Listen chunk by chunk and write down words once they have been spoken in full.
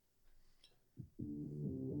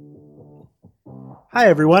Hi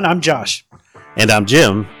everyone, I'm Josh. And I'm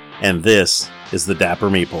Jim, and this is the Dapper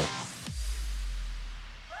Meeple.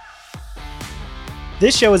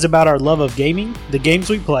 This show is about our love of gaming, the games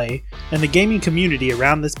we play, and the gaming community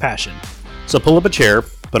around this passion. So pull up a chair,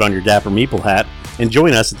 put on your Dapper Meeple hat, and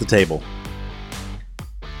join us at the table.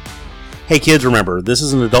 Hey kids, remember, this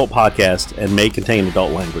is an adult podcast and may contain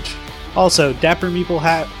adult language. Also, Dapper Meeple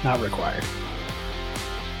hat not required.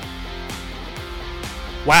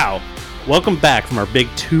 Wow, welcome back from our big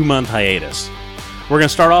 2-month hiatus. We're going to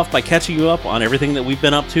start off by catching you up on everything that we've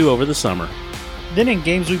been up to over the summer. Then in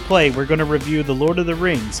Games We Play, we're going to review The Lord of the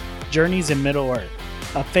Rings, Journeys in Middle-earth,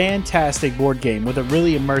 a fantastic board game with a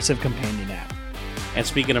really immersive companion app. And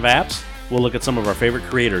speaking of apps, we'll look at some of our favorite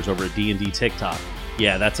creators over at D&D TikTok.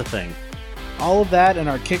 Yeah, that's a thing. All of that and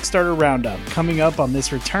our Kickstarter roundup coming up on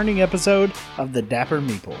this returning episode of the Dapper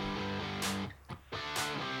Meeple.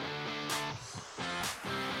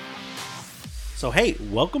 So hey,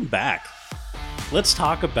 welcome back. Let's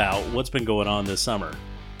talk about what's been going on this summer.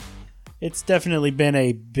 It's definitely been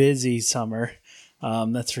a busy summer,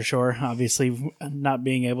 that's for sure. Obviously, not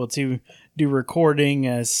being able to do recording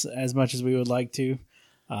as much as we would like to.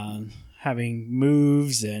 Having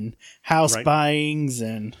moves and house buyings.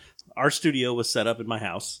 And our studio was set up in my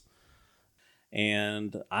house.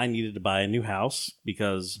 And I needed to buy a new house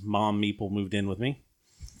because Mom Meeple moved in with me.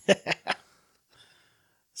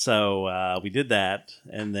 So we did that,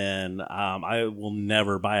 and then I will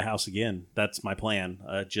never buy a house again. That's my plan.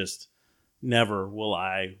 Just never will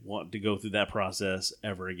I want to go through that process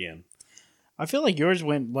ever again. I feel like yours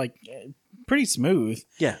went pretty smooth.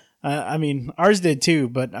 Yeah. I mean, ours did too,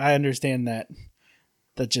 but I understand that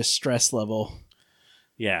just stress level.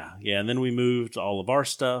 Yeah. And then we moved all of our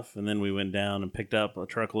stuff, and then we went down and picked up a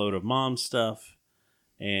truckload of Mom's stuff.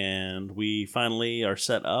 And we finally are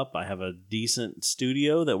set up. I have a decent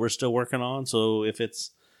studio that we're still working on. So if it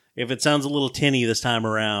sounds a little tinny this time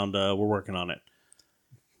around, we're working on it.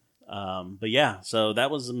 But yeah, so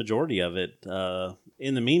that was the majority of it.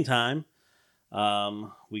 In the meantime,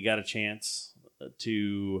 we got a chance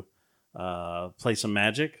to play some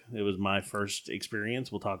Magic. It was my first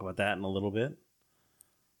experience. We'll talk about that in a little bit.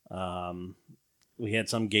 We had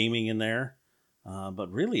some gaming in there.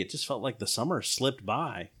 But really, it just felt like the summer slipped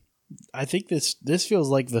by. I think this feels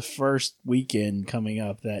like the first weekend coming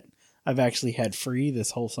up that I've actually had free this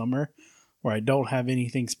whole summer, where I don't have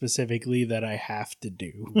anything specifically that I have to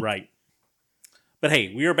do. Right. But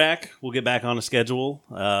hey, we are back. We'll get back on a schedule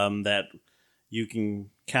that you can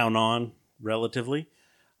count on relatively.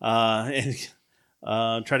 And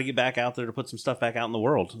try to get back out there to put some stuff back out in the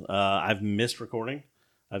world. I've missed recording.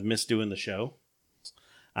 I've missed doing the show.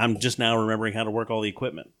 I'm just now remembering how to work all the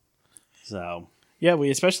equipment. So yeah, we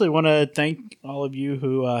especially want to thank all of you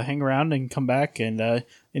who hang around and come back, and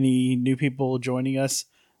any new people joining us.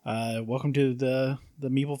 Welcome to the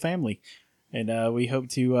Meeple family, and we hope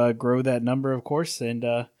to grow that number, of course, and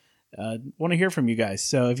want to hear from you guys.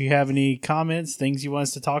 So if you have any comments, things you want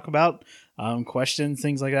us to talk about, questions,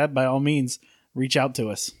 things like that, by all means, reach out to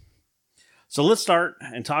us. So let's start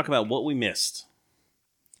and talk about what we missed.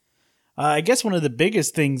 I guess one of the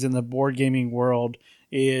biggest things in the board gaming world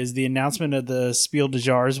is the announcement of the Spiel des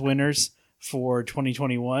Jahres winners for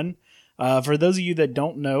 2021. For those of you that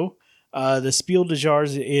don't know, the Spiel des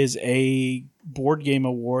Jahres is a board game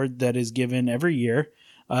award that is given every year.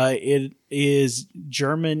 It is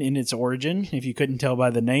German in its origin, if you couldn't tell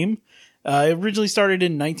by the name. It originally started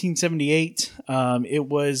in 1978. It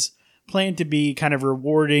was planned to be kind of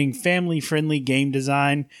rewarding, family-friendly game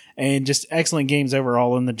design and just excellent games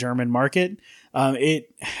overall in the German market.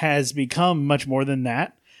 It has become much more than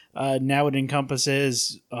that. Now it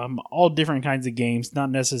encompasses all different kinds of games, not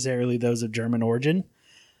necessarily those of German origin.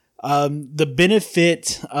 The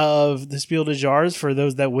benefit of the Spiel des Jahres for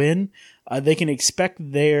those that win, they can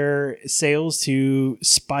expect their sales to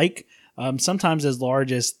spike sometimes as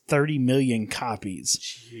large as 30 million copies.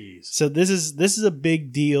 Jeez. So this is a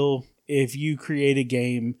big deal. If you create a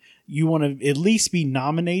game, you want to at least be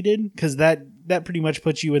nominated, because that pretty much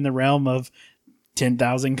puts you in the realm of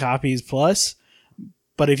 10,000 copies plus.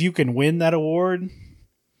 But if you can win that award,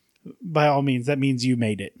 by all means, that means you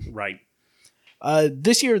made it. Right.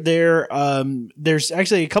 This year, there's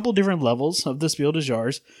actually a couple different levels of the Spiel des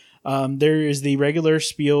Jahres. There is the regular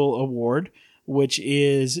Spiel Award, which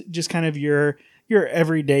is just kind of your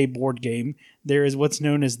everyday board game. There is what's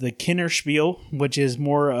known as the Kennerspiel, which is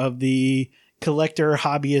more of the collector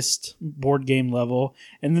hobbyist board game level.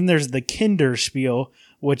 And then there's the Kinderspiel,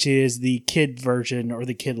 which is the kid version or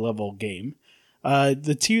the kid level game.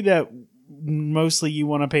 The two that mostly you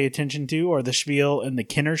want to pay attention to are the Spiel and the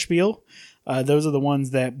Kenner Spiel. Those are the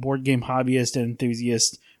ones that board game hobbyists and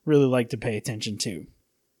enthusiasts really like to pay attention to.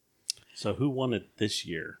 So who won it this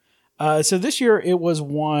year? So this year it was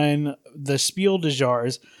won, the Spiel des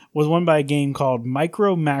Jahres was won by a game called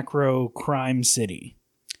Micro Macro Crime City.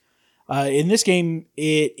 In this game,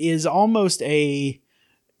 it is almost a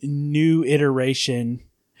new iteration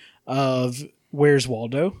of Where's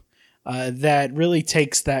Waldo that really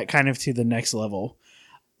takes that kind of to the next level.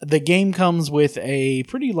 The game comes with a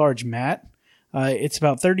pretty large mat. It's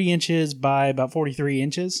about 30 inches by about 43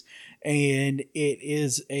 inches, and it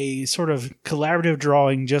is a sort of collaborative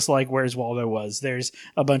drawing just like Where's Waldo was. There's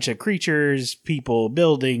a bunch of creatures, people,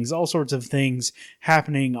 buildings, all sorts of things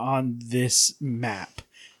happening on this map.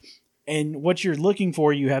 And what you're looking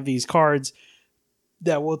for, you have these cards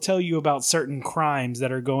that will tell you about certain crimes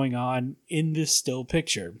that are going on in this still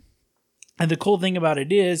picture. And the cool thing about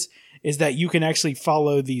it is that you can actually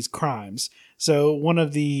follow these crimes. So one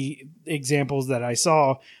of the examples that I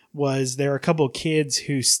saw was there are a couple of kids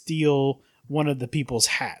who steal one of the people's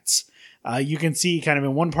hats. You can see kind of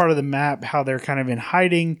in one part of the map how they're kind of in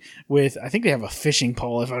hiding with, I think they have a fishing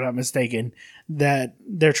pole, if I'm not mistaken, that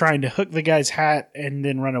they're trying to hook the guy's hat and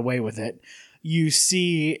then run away with it. You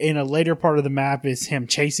see in a later part of the map is him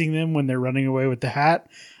chasing them when they're running away with the hat.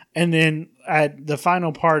 And then at the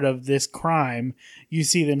final part of this crime, you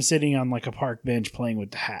see them sitting on like a park bench playing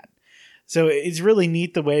with the hat. So it's really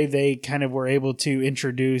neat the way they kind of were able to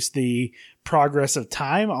introduce the progress of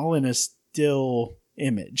time all in a still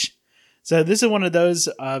image. So this is one of those,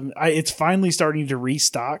 it's finally starting to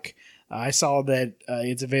restock. I saw that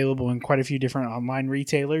it's available in quite a few different online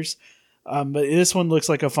retailers. But this one looks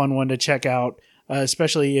like a fun one to check out,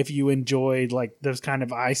 especially if you enjoyed like those kind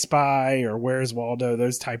of I Spy or Where's Waldo,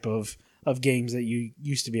 those type of games that you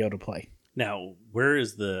used to be able to play. Now, where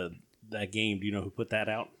is that game? Do you know who put that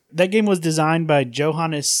out? That game was designed by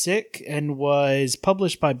Johannes Sick and was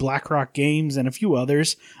published by BlackRock Games and a few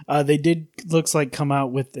others. They did, looks like, come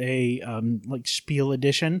out with a like Spiel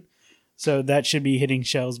edition, so that should be hitting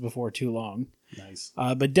shelves before too long. Nice.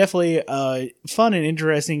 But definitely a fun and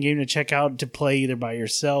interesting game to check out to play either by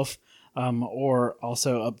yourself or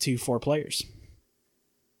also up to 4 players.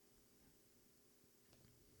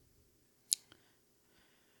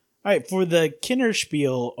 All right, for the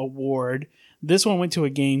Kinderspiel Award, this one went to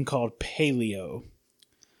a game called Paleo.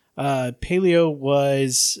 Paleo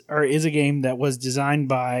is a game that was designed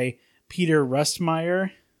by Peter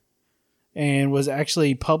Rustmeyer and was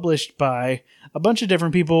actually published by a bunch of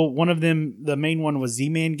different people. One of them, the main one, was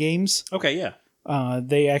Z-Man Games. Okay, yeah.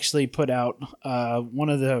 They actually put out one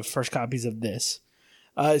of the first copies of this.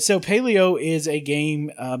 So Paleo is a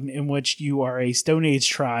game in which you are a Stone Age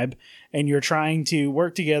tribe and you're trying to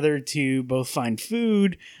work together to both find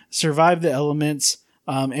food, survive the elements,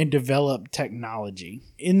 and develop technology.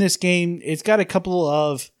 In this game, it's got a couple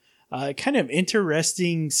of kind of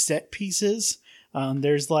interesting set pieces.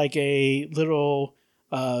 There's like a little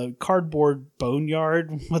cardboard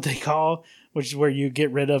boneyard, what they call, which is where you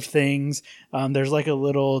get rid of things. There's like a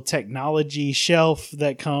little technology shelf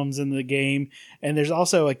that comes in the game. And there's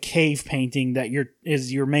also a cave painting that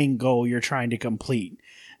is your main goal you're trying to complete.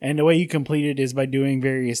 And the way you complete it is by doing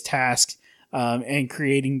various tasks and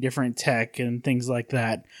creating different tech and things like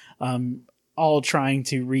that. All trying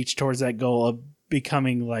to reach towards that goal of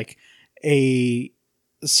becoming like a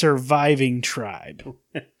surviving tribe.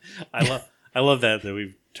 I love that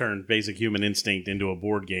we've turned Basic Human Instinct into a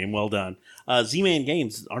board game. Well done. Z-Man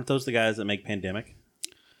Games, aren't those the guys that make Pandemic?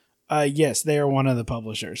 Yes, they are one of the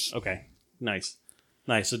publishers. Okay, nice.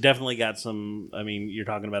 So definitely got some, you're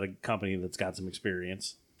talking about a company that's got some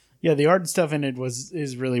experience. Yeah, the art and stuff in it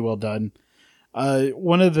is really well done.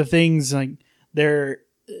 One of the things, like,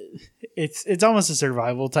 it's almost a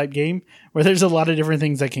survival type game where there's a lot of different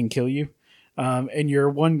things that can kill you. And your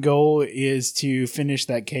one goal is to finish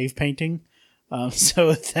that cave painting.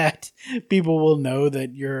 So that people will know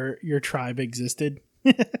that your tribe existed.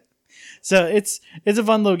 So it's a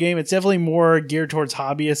fun little game. It's definitely more geared towards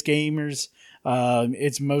hobbyist gamers.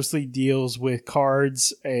 It's mostly deals with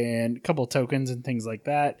cards and a couple of tokens and things like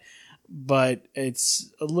that. But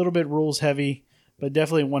it's a little bit rules heavy, but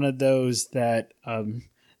definitely one of those that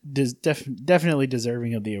definitely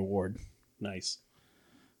deserving of the award. Nice.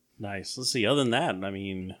 Let's see. Other than that,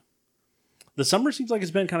 the summer seems like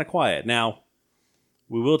it's been kind of quiet. Now,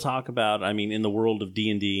 we will talk about, in the world of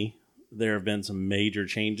D&D, there have been some major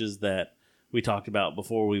changes that we talked about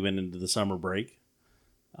before we went into the summer break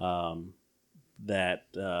that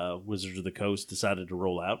Wizards of the Coast decided to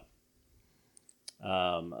roll out.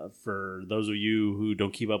 For those of you who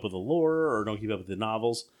don't keep up with the lore or don't keep up with the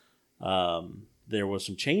novels, There was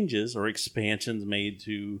some changes or expansions made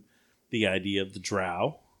to the idea of the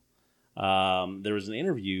drow. There was an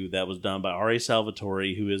interview that was done by R.A.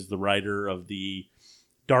 Salvatore, who is the writer of the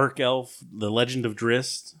Dark Elf, The Legend of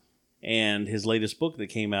Drizzt, and his latest book that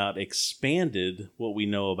came out expanded what we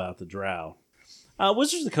know about the drow.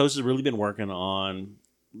 Wizards of the Coast has really been working on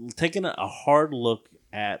taking a hard look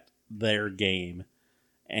at their game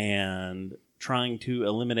and trying to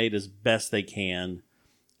eliminate as best they can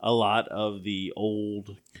a lot of the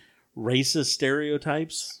old racist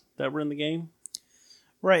stereotypes that were in the game.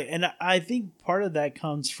 Right, and I think part of that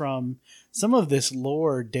comes from some of this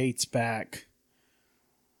lore dates back,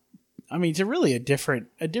 I mean, to really a different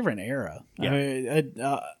era. Yeah. I mean,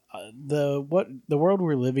 the world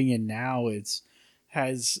we're living in now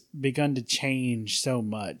has begun to change so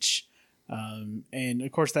much, and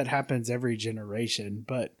of course that happens every generation.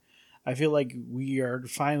 But I feel like we are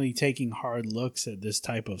finally taking hard looks at this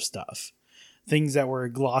type of stuff. Things that were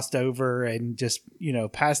glossed over and just,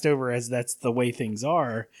 passed over as that's the way things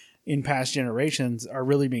are in past generations are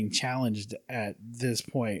really being challenged at this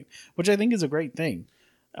point, which I think is a great thing.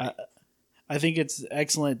 I think it's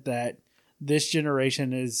excellent that this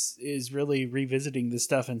generation is really revisiting this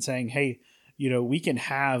stuff and saying, hey, we can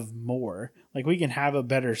have more. Like, we can have a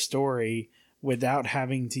better story without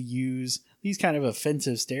having to use these kind of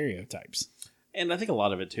offensive stereotypes. And I think a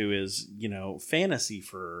lot of it, too, is, fantasy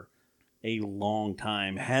for a long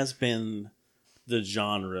time has been the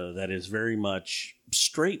genre that is very much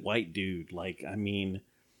straight white dude. Like, I mean,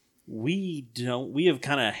 we have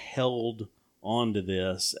kind of held onto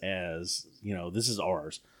this as, this is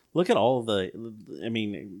ours. Look at all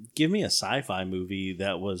give me a sci-fi movie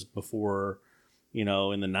that was before, in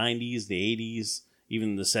the 90s, the 80s,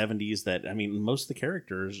 even the 70s that, most of the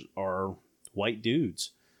characters are white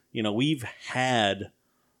dudes. We've had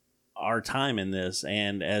our time in this,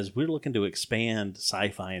 and as we're looking to expand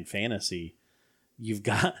sci-fi and fantasy, you've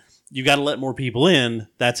got to let more people in.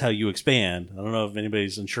 That's how you expand. I don't know if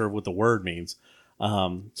anybody's unsure of what the word means.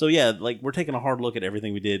 So yeah, like, we're taking a hard look at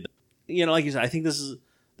everything we did. Like you said, I think this is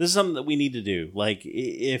something that we need to do. Like,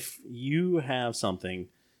 if you have something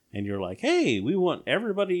and you're like, hey, we want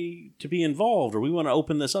everybody to be involved, or we want to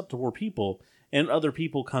open this up to more people, and other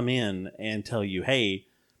people come in and tell you, hey,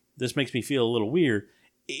 this makes me feel a little weird,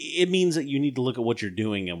 it means that you need to look at what you're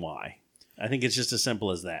doing and why. I think it's just as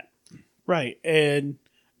simple as that. Right. And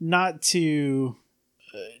not to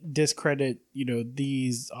discredit,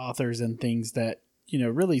 these authors and things that,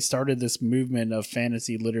 really started this movement of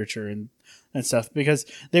fantasy literature and stuff, because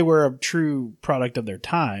they were a true product of their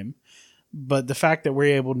time. But the fact that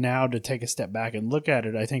we're able now to take a step back and look at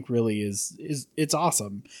it, I think really is it's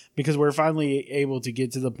awesome, because we're finally able to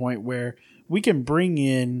get to the point where we can bring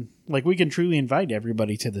in, like, we can truly invite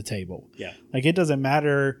everybody to the table. Yeah. Like, it doesn't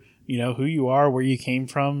matter, who you are, where you came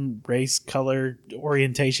from, race, color,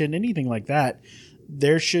 orientation, anything like that.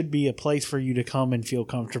 There should be a place for you to come and feel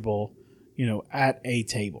comfortable, at a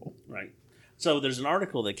table. Right. So there's an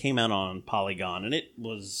article that came out on Polygon, and it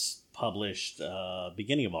was published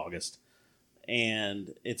beginning of August.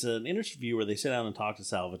 And it's an interview where they sit down and talk to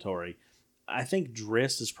Salvatore. I think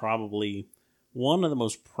Drizzt is probably one of the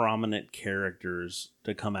most prominent characters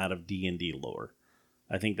to come out of D&D lore.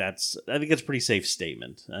 I think that's a pretty safe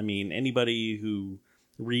statement. I mean, anybody who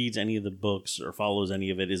reads any of the books or follows any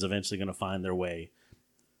of it is eventually going to find their way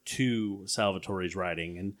to Salvatore's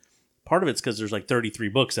writing. And part of it's because there's like 33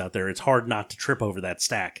 books out there. It's hard not to trip over that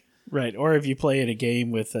stack. Right, or if you play in a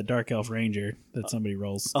game with a Dark Elf Ranger that somebody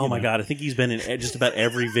rolls. Oh my God, I think he's been in just about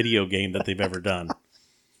every video game that they've ever done.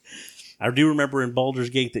 I do remember in Baldur's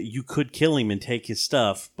Gate that you could kill him and take his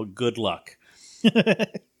stuff, but good luck.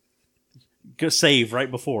 Go save right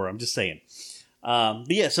before, I'm just saying. But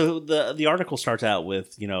yeah, so the article starts out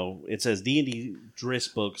with, it says D&D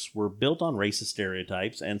Drizzt books were built on racist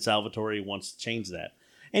stereotypes, and Salvatore wants to change that.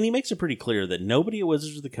 And he makes it pretty clear that nobody at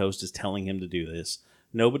Wizards of the Coast is telling him to do this.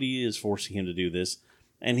 Nobody is forcing him to do this.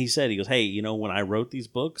 And he goes, hey, when I wrote these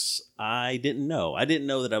books, I didn't know. I didn't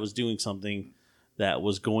know that I was doing something that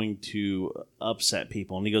was going to upset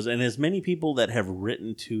people. And he goes, and as many people that have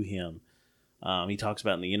written to him, he talks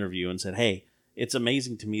about in the interview and said, hey, it's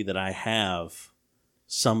amazing to me that I have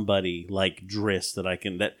somebody like Drizzt that I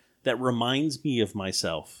can, that reminds me of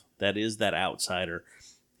myself. That is that outsider.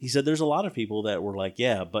 He said there's a lot of people that were like,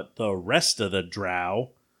 yeah, but the rest of the drow,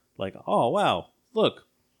 like, oh, wow, look,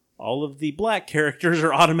 all of the black characters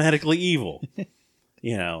are automatically evil.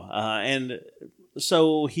 And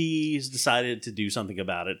so he's decided to do something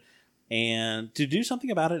about it. And to do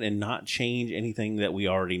something about it and not change anything that we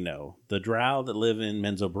already know. The drow that live in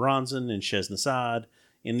Menzoberranzan and Shez-Nasad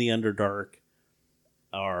in the Underdark,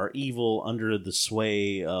 are evil under the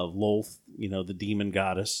sway of Lolth, the demon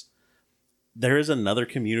goddess. There is another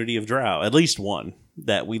community of drow, at least one,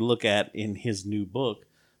 that we look at in his new book,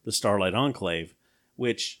 The Starlight Enclave,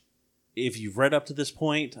 which, if you've read up to this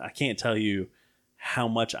point, I can't tell you how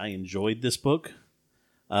much I enjoyed this book.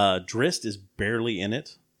 Drizzt is barely in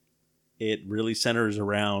it. It really centers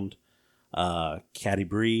around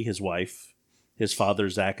Catti-brie, his wife, his father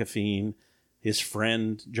Zakafine, his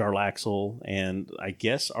friend Jarlaxle, and I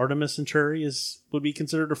guess Artemis Centauri would be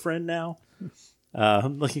considered a friend now.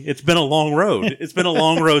 It's been a long road. It's been a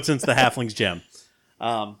long road since the Halfling's Gem.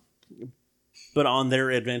 But on their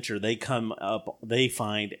adventure, they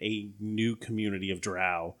find a new community of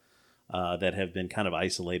drow that have been kind of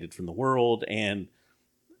isolated from the world, and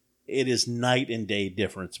it is night and day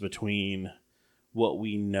difference between what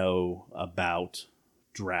we know about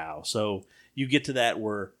drow. So you get to that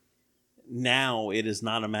where now it is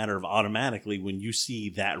not a matter of automatically when you see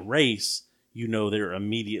that race, they're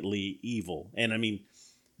immediately evil. And I mean,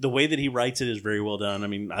 the way that he writes it is very well done. I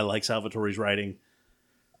mean, I like Salvatore's writing.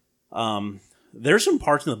 There's some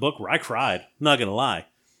parts in the book where I cried. I'm not going to lie.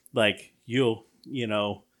 Like, Piotr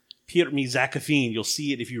Zakafine, you'll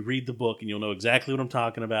see it if you read the book and you'll know exactly what I'm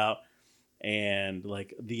talking about. And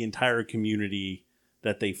like the entire community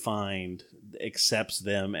that they find accepts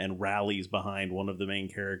them and rallies behind one of the main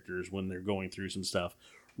characters when they're going through some stuff.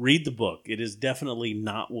 Read the book. It is definitely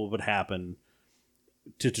not what would happen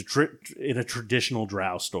in a traditional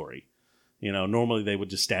drow story. Normally they would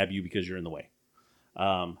just stab you because you're in the way.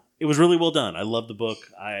 It was really well done. I love the book.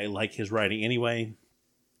 I like his writing anyway.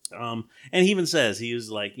 And he even says, he was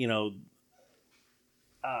like, they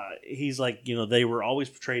were always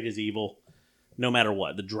portrayed as evil no matter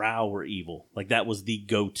what. The drow were evil. Like, that was the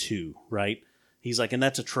go-to, right? He's like, and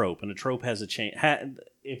that's a trope. And a trope has a change.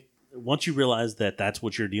 Once you realize that that's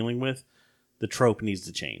what you're dealing with, the trope needs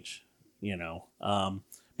to change,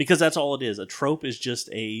 because that's all it is. A trope is just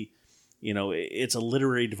it's a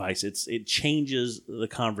literary device. It changes the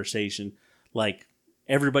conversation. Like,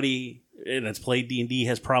 everybody that's played D&D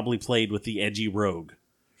has probably played with the edgy rogue,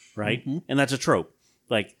 right? Mm-hmm. And that's a trope.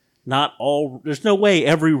 Like, there's no way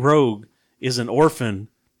every rogue is an orphan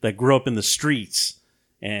that grew up in the streets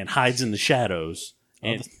and hides in the shadows.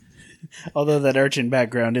 And although that urchin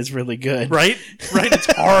background is really good. Right?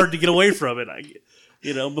 It's hard to get away from it.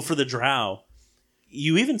 But for the drow,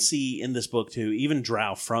 you even see in this book, too, even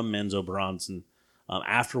drow from Menzo Bronson,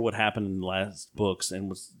 after what happened in the last books and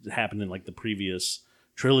what happened in like the previous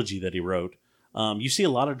trilogy that he wrote, you see a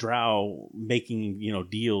lot of drow making,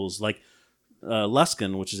 deals. Like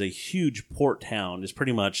Luskan, which is a huge port town, is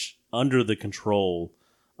pretty much under the control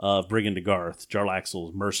of Brigand de Garth,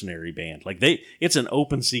 Jarlaxle's mercenary band. Like, it's an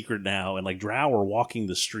open secret now, and like drow are walking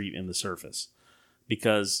the street in the surface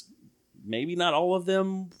because maybe not all of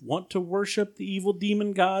them want to worship the evil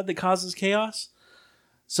demon god that causes chaos.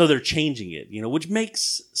 So they're changing it, which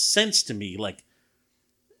makes sense to me. Like,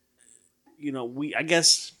 I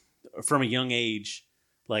guess from a young age,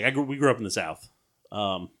 like we grew up in the South.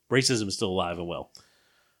 Racism is still alive and well.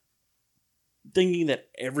 Thinking that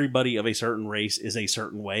everybody of a certain race is a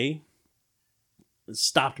certain way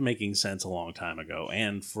stopped making sense a long time ago.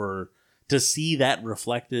 And to see that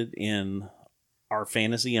reflected in our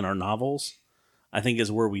fantasy and our novels, I think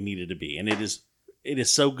is where we needed to be. And it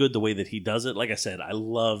is so good the way that he does it. Like I said, I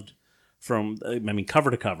loved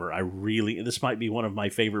cover to cover. This might be one of my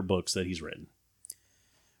favorite books that he's written.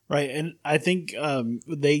 Right. And I think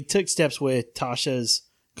they took steps with Tasha's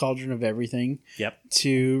Cauldron of Everything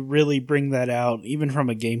to really bring that out, even from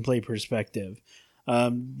a gameplay perspective.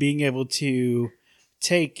 Being able to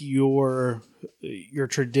take your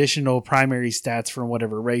traditional primary stats from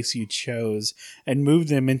whatever race you chose and move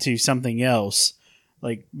them into something else.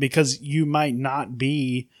 Like, because you might not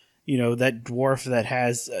be, that dwarf that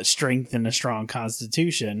has strength and a strong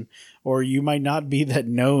constitution, or you might not be that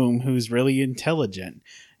gnome who's really intelligent.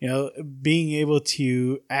 Being able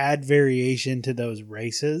to add variation to those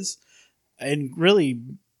races and really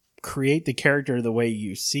create the character the way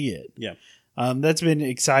you see it. Yeah. That's been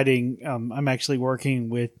exciting. I'm actually working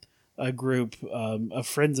with a group of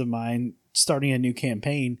friends of mine starting a new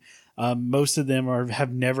campaign. Most of them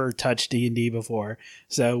have never touched D&D before.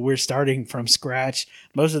 So we're starting from scratch.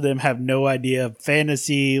 Most of them have no idea of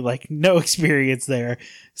fantasy, like no experience there.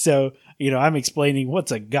 So, I'm explaining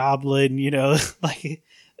what's a goblin, like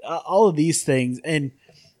all of these things. And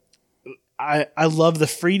I love the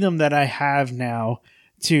freedom that I have now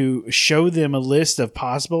to show them a list of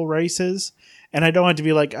possible races. And I don't have to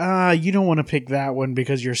be like, you don't want to pick that one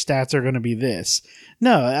because your stats are going to be this.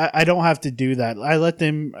 No, I don't have to do that. I let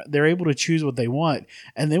them, they're able to choose what they want.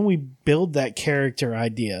 And then we build that character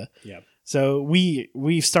idea. Yep. So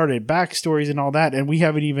we've started backstories and all that, and we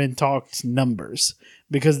haven't even talked numbers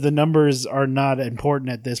because the numbers are not important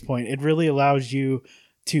at this point. It really allows you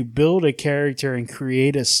to build a character and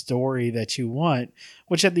create a story that you want,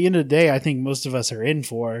 which at the end of the day, I think most of us are in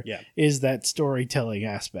for, is that storytelling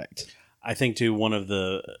aspect. I think, too, one of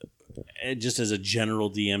the, just as a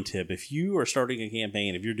general DM tip, if you are starting a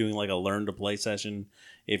campaign, if you're doing like a learn to play session,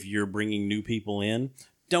 if you're bringing new people in,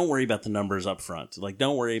 don't worry about the numbers up front. Like,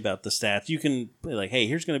 don't worry about the stats. You can be like, hey,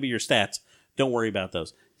 here's going to be your stats. Don't worry about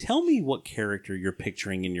those. Tell me what character you're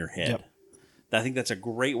picturing in your head. Yep. I think that's a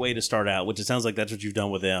great way to start out, which it sounds like that's what you've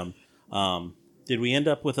done with them. Did we end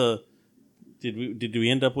up with Did we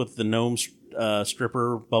end up with the gnome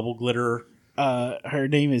stripper bubble glitter? Her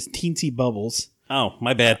name is Teensy Bubbles. Oh,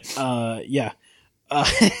 my bad. Yeah.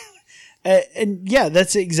 And yeah,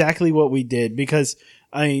 that's exactly what we did because,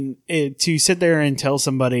 I mean, to sit there and tell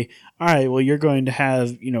somebody, all right, well, you're going to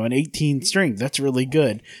have, an 18 strength. That's really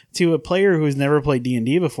good. To a player who's never played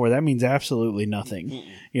D&D before, that means absolutely nothing.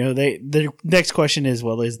 The next question is,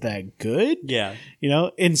 well, is that good? Yeah.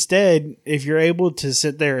 Instead, if you're able to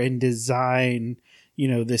sit there and design,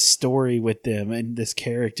 this story with them and this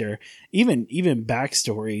character, even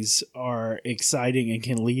backstories are exciting and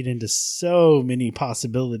can lead into so many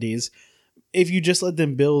possibilities if you just let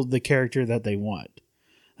them build the character that they want.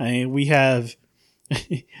 I mean, we have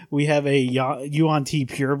a Yuan-Ti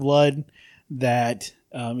pureblood that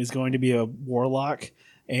is going to be a warlock,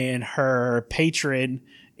 and her patron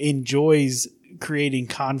enjoys creating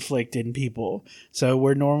conflict in people. So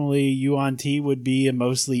where normally Yuan-Ti would be a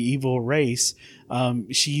mostly evil race,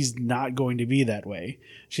 she's not going to be that way.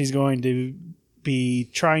 She's going to be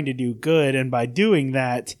trying to do good, and by doing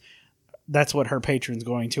that, that's what her patron's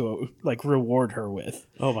going to reward her with.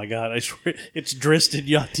 Oh my God. I swear it's Dristed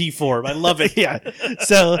Yuan-Ti form. I love it. Yeah.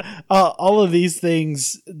 So all of these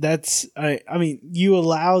things, I mean, you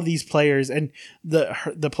allow these players, and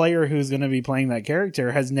the player who's going to be playing that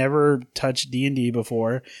character has never touched D&D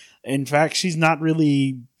before. In fact, she's not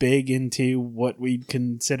really big into what we'd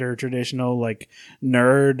consider traditional,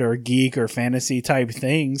 nerd or geek or fantasy type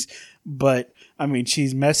things. But I mean,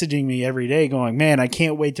 she's messaging me every day going, man, I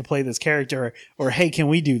can't wait to play this character, or hey, can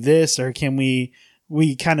we do this? Or can we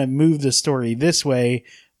kind of move the story this way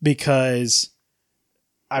because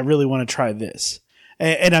I really want to try this.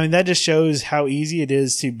 And I mean, that just shows how easy it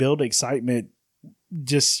is to build excitement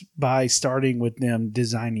just by starting with them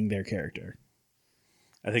designing their character.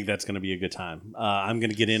 I think that's going to be a good time. I'm going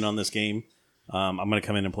to get in on this game. I'm going to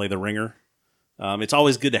come in and play the ringer. It's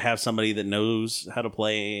always good to have somebody that knows how to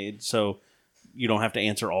play, so you don't have to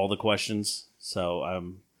answer all the questions. So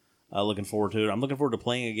I'm looking forward to it. I'm looking forward to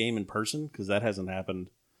playing a game in person because that hasn't happened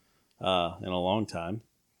in a long time.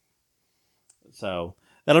 So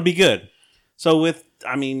that'll be good. So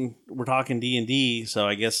we're talking D&D, so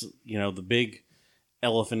I guess, the big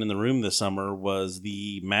elephant in the room this summer was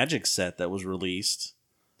the Magic set that was released.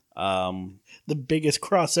 The biggest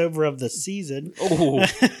crossover of the season. Oh,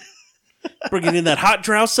 bringing in that hot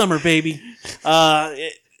drow summer, baby.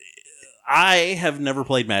 I have never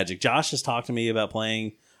played Magic. Josh has talked to me about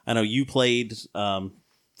playing. I know you played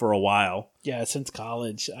for a while. Yeah, since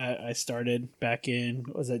college. I started back in,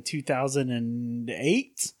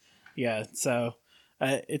 2008? Yeah, so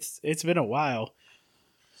it's been a while.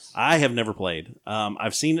 I have never played.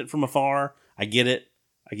 I've seen it from afar. I get it.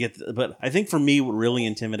 But I think for me, what really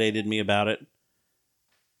intimidated me about it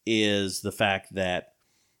is the fact that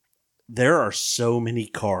there are so many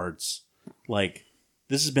cards. Like,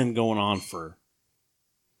 this has been going on for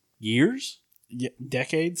years? Yeah,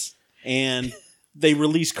 decades. And they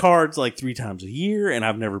release cards 3 times a year, and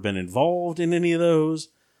I've never been involved in any of those.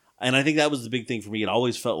 And I think that was the big thing for me. It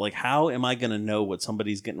always felt like, how am I going to know what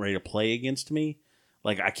somebody's getting ready to play against me?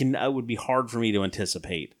 It would be hard for me to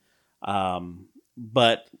anticipate.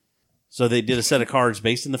 But so they did a set of cards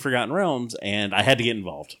based in the Forgotten Realms, and I had to get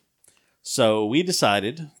involved. So we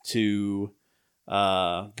decided to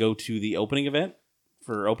go to the opening event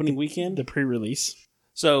for opening weekend. The pre-release.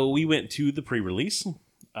 So we went to the pre-release,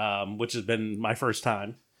 which has been my first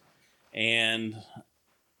time. And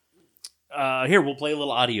here, we'll play a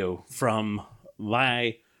little audio from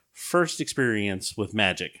my first experience with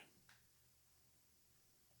Magic.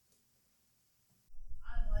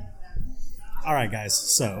 All right, guys.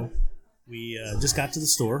 So we just got to the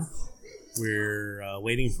store. We're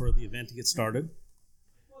waiting for the event to get started.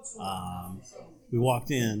 We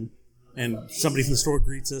walked in, And somebody from the store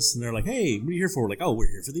greets us, and they're like, "Hey, what are you here for?" We're like, "Oh, we're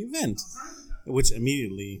here for the event," which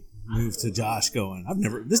immediately moved to Josh going,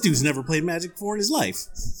 this dude's never played Magic before in his life.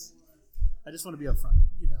 I just want to be upfront.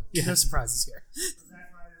 No surprises here.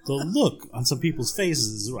 The look on some people's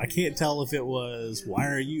faces, I can't tell if it was,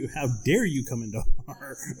 how dare you come into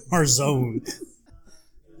our zone?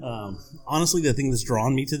 Honestly, the thing that's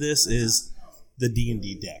drawn me to this is the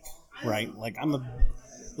D&D deck, right? Like I'm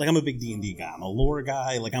a big D&D guy. I'm a lore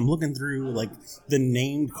guy. Like I'm looking through like the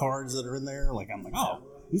named cards that are in there. Like I'm like, oh,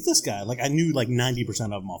 who's this guy? Like I knew like 90%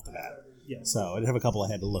 of them off the bat. Yeah. So I did have a couple I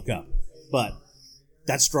had to look up, but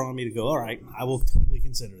that's drawing me to go, all right, I will totally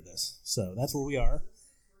consider this. So that's where we are.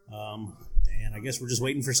 And I guess we're just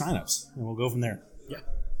waiting for signups, and we'll go from there. Yeah.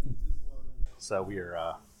 So we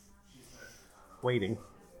are waiting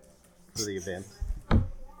for the event.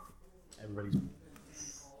 Everybody's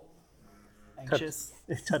anxious,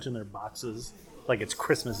 touching their boxes like it's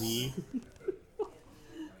Christmas Eve.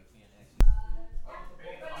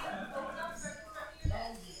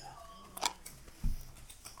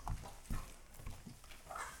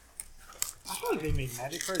 I feel like they make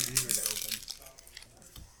Magic cards easier to open.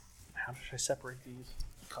 How should I separate these?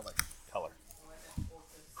 Color.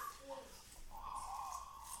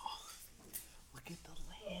 Look at the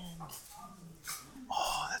land.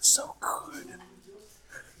 Oh, that's so good.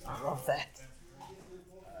 I love that.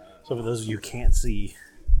 So for those of you who can't see,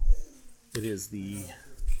 it is the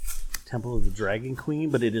Temple of the Dragon Queen,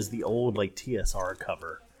 but it is the old like TSR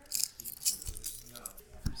cover.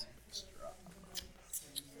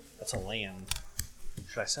 That's a land.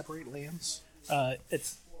 Should I separate lands?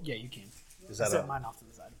 Yeah, you can. Is that set mine off to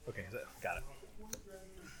the side. Okay, got it.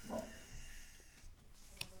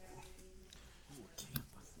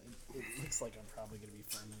 It looks like I'm probably going to be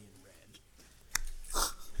firmly in red.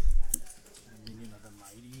 Minion of the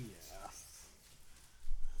Mighty, yeah.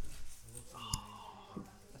 Oh,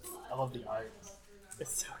 I love the art.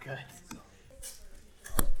 It's so good.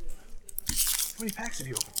 How many packs have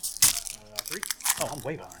you opened? 3. Oh, I'm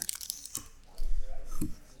way behind.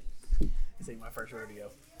 This ain't my first rodeo.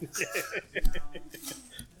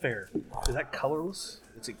 Fair. Is that colorless?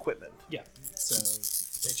 It's equipment. Yeah, so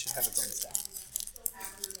it should have its own stack.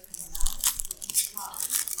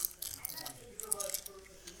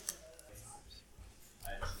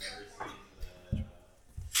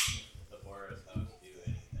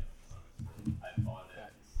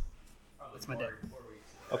 That's my deck.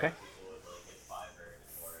 Okay.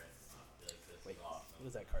 Wait, what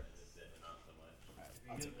is that card? Alright,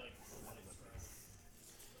 I'll take that.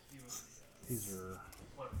 These are...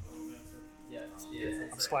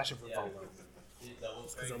 I'm splashing for Volo.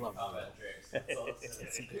 Because I love Volo.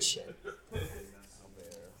 It's some good shit. Okay.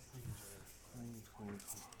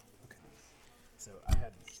 So I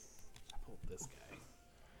pulled this guy.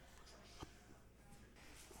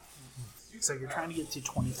 So you're trying to get to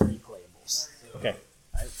 23 playables. Okay.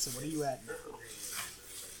 Alright, so what are you at now?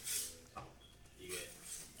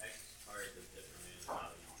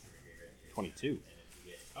 22.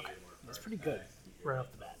 Okay, that's pretty good right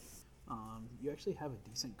off the bat. You actually have a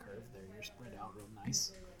decent curve there. You're spread out real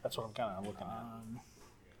nice. That's what I'm kind of looking at.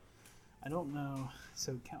 I don't know.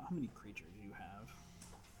 So count how many creatures you have.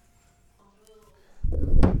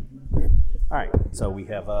 All right, so we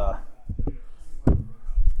have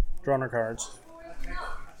drawn our cards,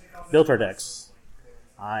 built our decks.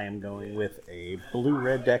 I am going with a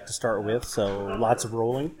blue-red deck to start with, so lots of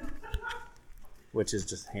rolling, which is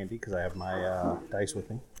just handy because I have my dice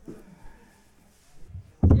with me.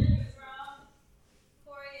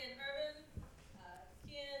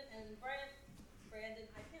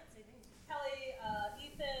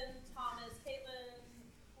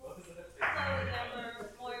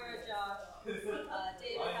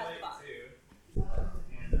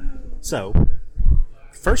 So,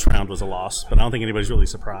 first round was a loss, but I don't think anybody's really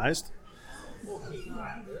surprised.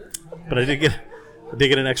 But I did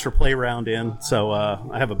get an extra play round in, so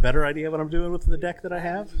I have a better idea of what I'm doing with the deck that I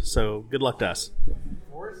have. So, good luck to us.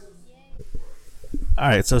 All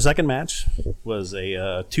right, so second match was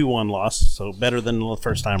a 2-1 loss, so better than the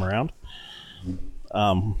first time around.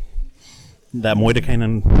 That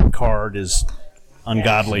Moidakainen card is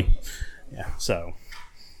ungodly. Yeah, so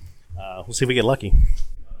we'll see if we get lucky.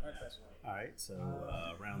 All right, so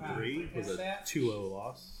round 3 was a 2-0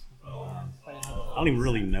 loss. I don't even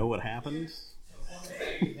really know what happened.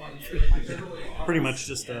 Pretty much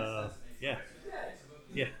just, yeah.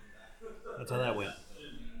 That's how that went.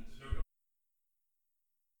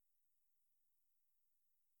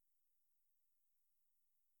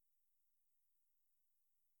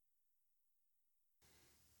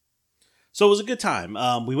 So it was a good time.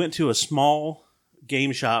 We went to a small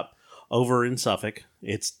game shop over in Suffolk.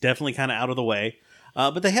 It's definitely kind of out of the way,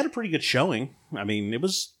 but they had a pretty good showing. I mean, it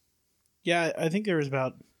was. Yeah, I think there was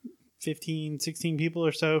about 15, 16 people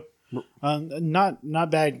or so.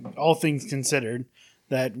 Not bad, all things considered.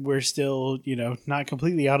 That we're still, not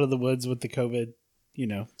completely out of the woods with the COVID,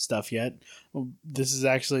 stuff yet. This is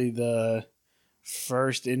actually the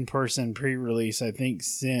first in-person pre-release, I think,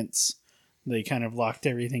 since they kind of locked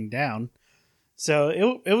everything down.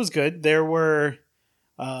 So it was good. There were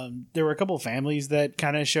a couple of families that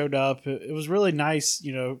kind of showed up. It was really nice,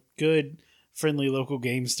 good, friendly local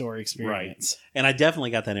game store experience. Right. And I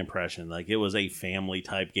definitely got that impression. Like, it was a family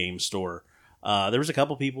type game store. There was a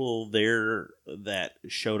couple people there that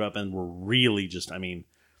showed up and were really just,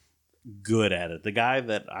 good at it. The guy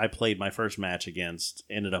that I played my first match against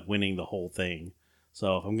ended up winning the whole thing.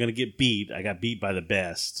 So if I'm going to get beat, I got beat by the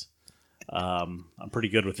best. I'm pretty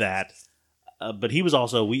good with that. But he was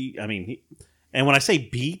also, and when I say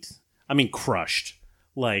beat, I mean crushed.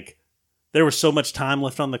 Like, there was so much time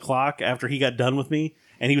left on the clock after he got done with me,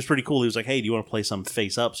 and he was pretty cool. He was like, hey, do you want to play some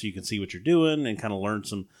face up so you can see what you're doing and kind of learn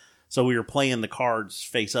some. So we were playing the cards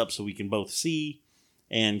face up so we can both see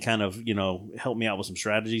and kind of, help me out with some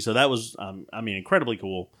strategy. So that was, incredibly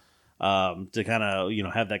cool to kind of,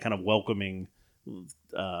 have that kind of welcoming,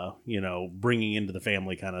 bringing into the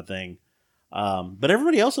family kind of thing. But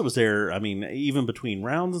everybody else that was there, even between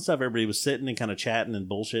rounds and stuff, everybody was sitting and kind of chatting and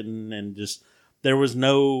bullshitting, and just there was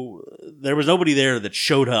nobody there that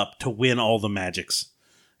showed up to win all the magics,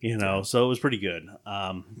 so it was pretty good.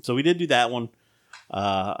 So we did do that one.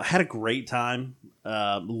 I had a great time.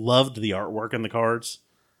 Loved the artwork on the cards.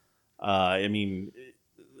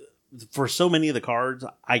 For so many of the cards,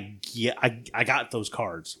 I got those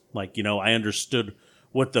cards. Like, I understood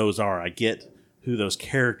what those are. I get who those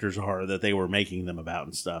characters are that they were making them about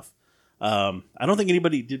and stuff. I don't think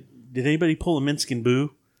anybody did anybody pull a Minskin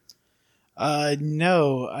Boo?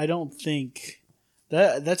 No, I don't think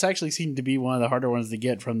that's actually seemed to be one of the harder ones to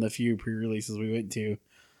get from the few pre-releases we went to.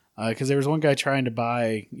 Because there was one guy trying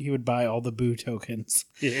to he would buy all the Boo tokens.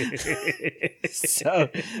 But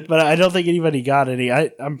I don't think anybody got any.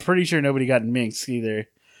 I'm pretty sure nobody got Minx either.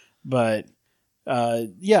 But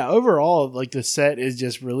overall, like, the set is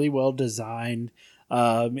just really well designed.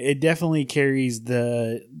 It definitely carries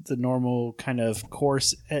the normal kind of core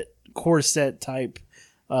set type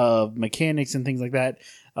of mechanics and things like that.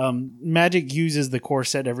 Magic uses the core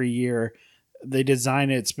set every year. They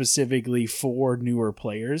design it specifically for newer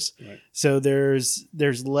players. Right. So there's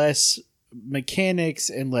less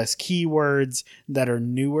mechanics and less keywords that are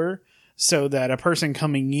newer, so that a person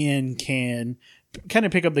coming in can kind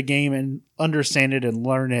of pick up the game and understand it and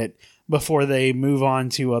learn it before they move on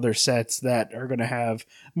to other sets that are going to have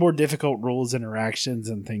more difficult rules, interactions,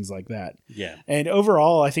 and things like that. Yeah. And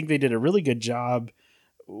overall, I think they did a really good job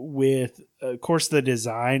with, of course, the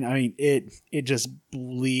design. It just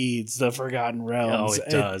bleeds the Forgotten Realms. Oh, it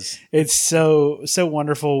does. It's so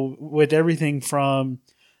wonderful with everything from,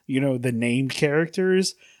 the named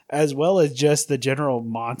characters as well as just the general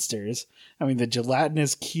monsters. The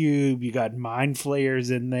gelatinous cube, you got mind flayers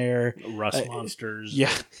in there. Rust monsters.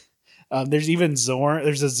 Yeah. There's even Zorn.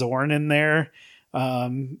 There's a Zorn in there.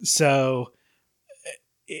 So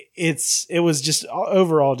it was just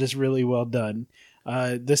overall just really well done.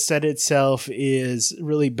 The set itself is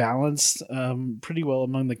really balanced pretty well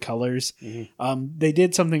among the colors. Mm-hmm. They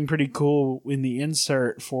did something pretty cool in the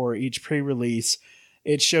insert for each pre-release.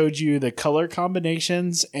 It showed you the color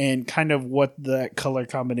combinations and kind of what that color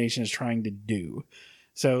combination is trying to do.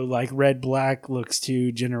 So, like, red-black looks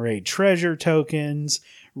to generate treasure tokens.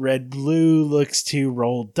 Red-blue looks to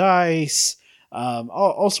roll dice.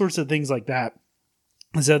 All sorts of things like that.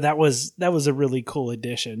 So that was a really cool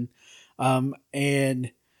addition.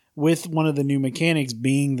 And with one of the new mechanics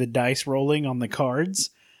being the dice rolling on the cards,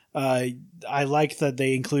 I like that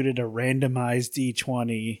they included a randomized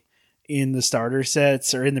D20 in the starter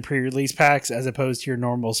sets or in the pre-release packs as opposed to your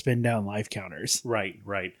normal spin down life counters. Right.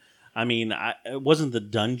 It wasn't the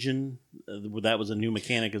dungeon. That was a new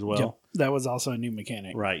mechanic as well. Yep, that was also a new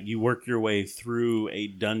mechanic. Right. You work your way through a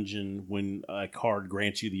dungeon when a card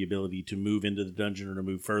grants you the ability to move into the dungeon or to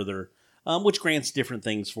move further. Which grants different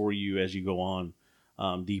things for you as you go on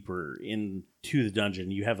deeper into the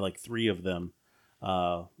dungeon. You have like 3 of them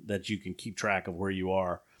that you can keep track of where you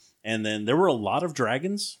are. And then there were a lot of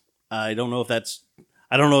dragons. I don't know if that's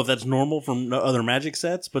normal from other Magic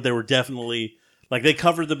sets, but they were definitely, like, they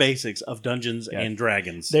covered the basics of dungeons and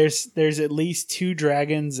dragons. There's at least 2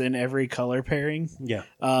 dragons in every color pairing. Yeah.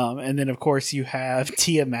 And then, of course, you have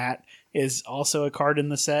Tiamat is also a card in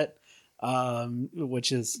the set.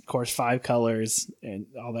 Which is, of course, 5 colors and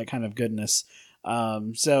all that kind of goodness.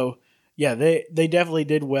 So Yeah, they definitely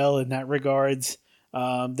did well in that regards.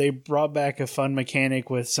 They brought back a fun mechanic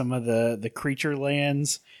with some of the creature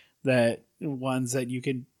lands, that ones that you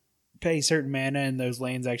could pay certain mana and those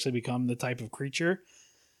lands actually become the type of creature.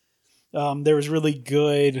 There was really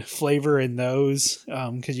good flavor in those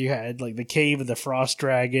because you had like the Cave of the Frost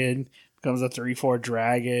Dragon becomes a 3/4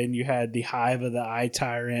 dragon. You had the Hive of the Eye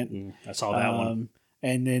Tyrant. I saw that one.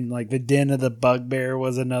 And then like the Den of the Bugbear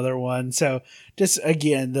was another one. So just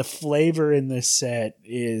again, the flavor in this set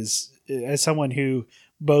is, as someone who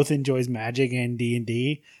both enjoys Magic and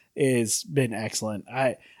D&D, is been excellent.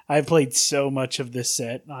 I've played so much of this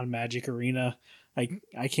set on Magic Arena.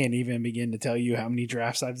 I can't even begin to tell you how many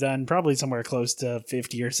drafts I've done. Probably somewhere close to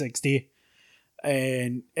 50 or 60.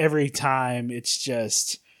 And every time it's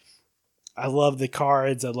just, I love the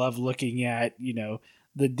cards. I love looking at,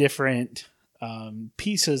 the different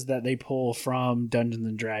pieces that they pull from Dungeons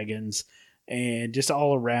and Dragons, and just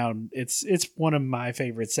all around, it's one of my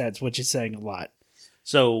favorite sets, which is saying a lot.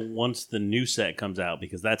 So once the new set comes out,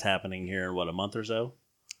 because that's happening here in a month or so?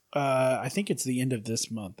 I think it's the end of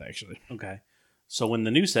this month, actually. Okay. So when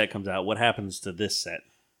the new set comes out, what happens to this set?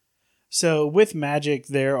 So with Magic,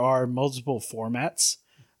 there are multiple formats.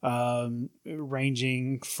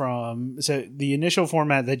 Ranging from, so the initial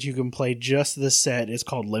format that you can play just this set is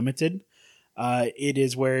called Limited. It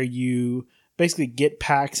is where you basically get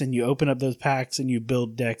packs and you open up those packs and you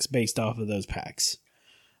build decks based off of those packs.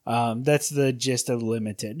 That's the gist of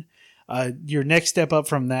Limited. Your next step up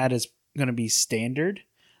from that is going to be Standard,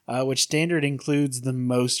 which Standard includes the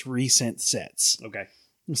most recent sets. Okay.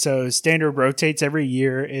 So Standard rotates every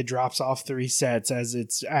year. It drops off 3 sets as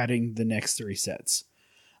it's adding the next 3 sets.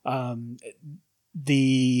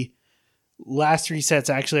 The last 3 sets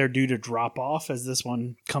actually are due to drop off as this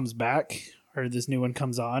one comes back, or this new one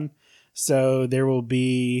comes on. So there will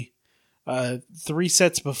be 3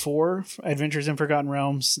 sets before Adventures in Forgotten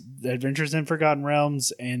Realms,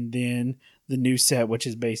 and then the new set, which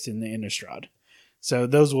is based in the Innistrad. So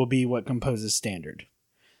those will be what composes Standard.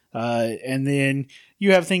 And then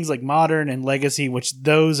you have things like Modern and Legacy, which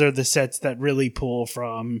those are the sets that really pull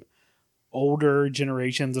from older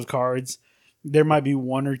generations of cards. There might be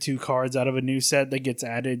 1 or 2 cards out of a new set that gets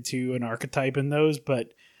added to an archetype in those,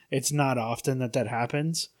 but it's not often that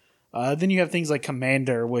happens. Then you have things like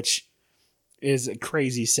Commander, which is a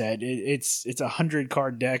crazy set. It's a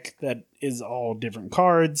 100-card deck that is all different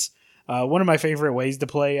cards. One of my favorite ways to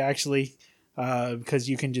play, actually, because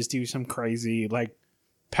you can just do some crazy like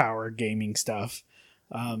power gaming stuff.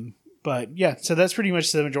 But yeah, so that's pretty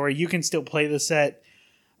much the majority. You can still play the set.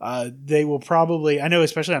 They will probably, I know,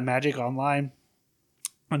 especially on Magic Online,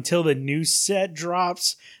 until the new set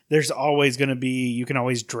drops, there's always going to be, you can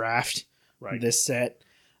always draft this set.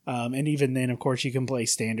 And even then, of course, you can play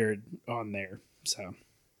Standard on there.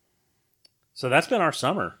 So that's been our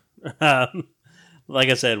summer. Like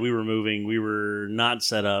I said, we were moving. We were not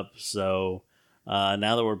set up. So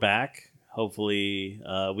now that we're back, hopefully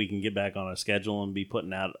we can get back on a schedule and be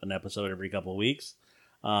putting out an episode every couple of weeks.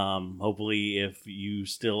 Hopefully, if you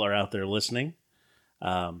still are out there listening,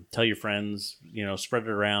 tell your friends, spread it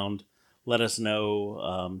around, let us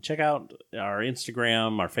know. Check out our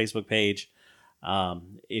Instagram, our Facebook page.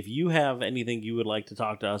 If you have anything you would like to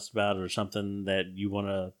talk to us about, or something that you want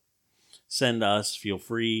to send us, feel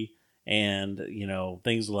free. And,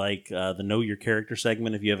 things like the Know Your Character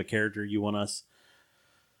segment, if you have a character you want us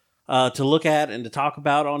to look at and to talk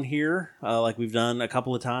about on here, like we've done a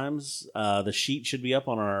couple of times. The sheet should be up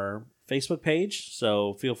on our Facebook page,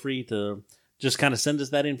 so feel free to just kind of send us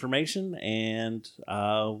that information, and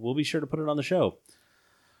we'll be sure to put it on the show.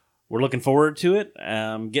 We're looking forward to it,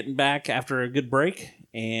 getting back after a good break,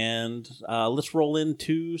 and let's roll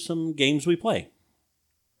into some games we play.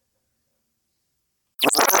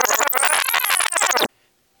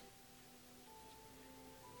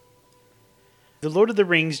 The Lord of the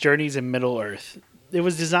Rings Journeys in Middle-earth. It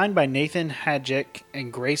was designed by Nathan Hajek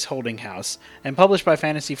and Grace Holdinghouse and published by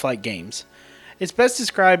Fantasy Flight Games. It's best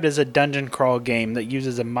described as a dungeon crawl game that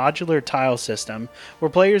uses a modular tile system where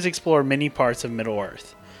players explore many parts of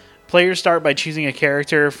Middle-earth. Players start by choosing a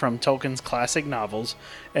character from Tolkien's classic novels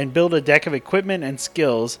and build a deck of equipment and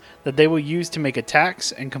skills that they will use to make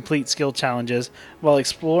attacks and complete skill challenges while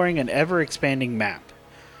exploring an ever-expanding map.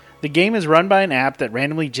 The game is run by an app that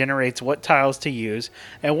randomly generates what tiles to use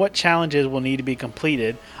and what challenges will need to be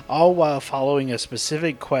completed, all while following a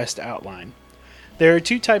specific quest outline. There are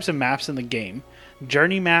 2 types of maps in the game: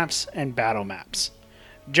 journey maps and battle maps.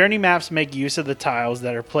 Journey maps make use of the tiles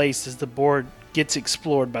that are placed as the board gets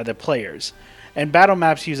explored by the players, and battle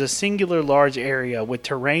maps use a singular large area with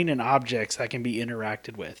terrain and objects that can be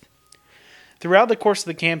interacted with. Throughout the course of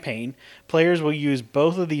the campaign, players will use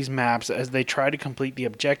both of these maps as they try to complete the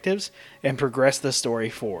objectives and progress the story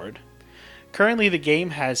forward. Currently, the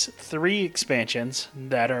game has 3 expansions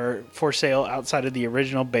that are for sale outside of the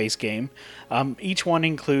original base game. Each one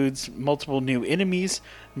includes multiple new enemies,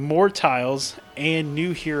 more tiles, and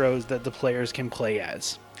new heroes that the players can play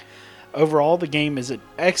as. Overall, the game is an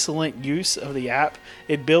excellent use of the app.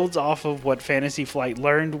 It builds off of what Fantasy Flight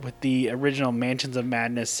learned with the original Mansions of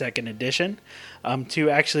Madness 2nd Edition to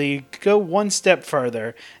actually go one step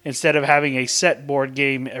further. Instead of having a set board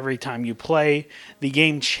game every time you play, the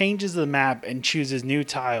game changes the map and chooses new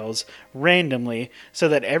tiles randomly so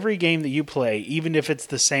that every game that you play, even if it's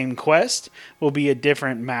the same quest, will be a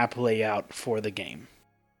different map layout for the game.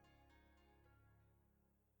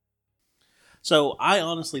 So I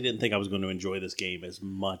honestly didn't think I was going to enjoy this game as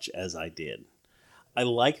much as I did. I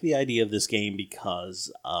like the idea of this game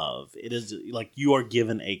because of it is like you are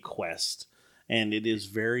given a quest, and it is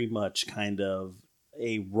very much kind of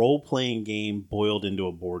a role-playing game boiled into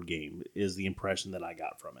a board game is the impression that I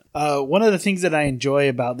got from it. One of the things that I enjoy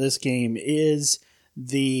about this game is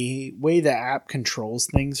the way the app controls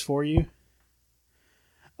things for you.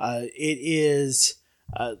 It is,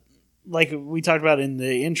 like we talked about in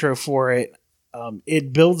the intro for it,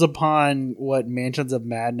 it builds upon what Mansions of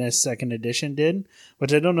Madness 2nd Edition did,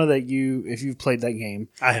 which I don't know that if you've played that game.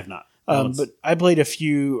 I have not. But I played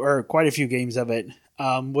quite a few games of it,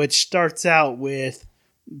 which starts out with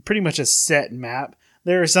pretty much a set map.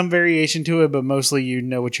 There is some variation to it, but mostly you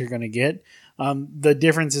know what you're going to get. The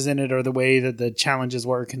differences in it are the way that the challenges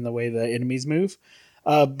work and the way the enemies move.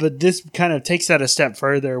 But this kind of takes that a step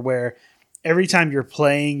further where every time you're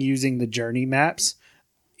playing using the journey maps,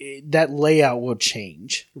 that layout will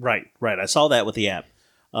change. Right. I saw that with the app.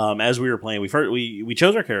 As we were playing, we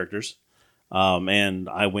chose our characters, and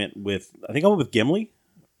I went with Gimli.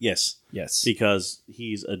 Yes, because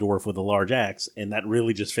he's a dwarf with a large axe, and that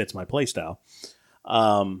really just fits my playstyle.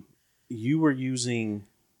 You were using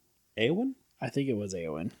Eowyn? I think it was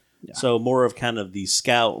Eowyn. Yeah. So more of kind of the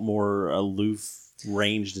scout, more aloof,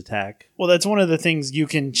 ranged attack. Well, that's one of the things you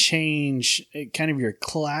can change kind of your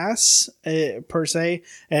class per se.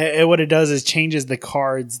 And what it does is changes the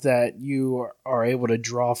cards that you are able to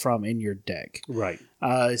draw from in your deck. Right.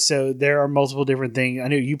 So there are multiple different things. I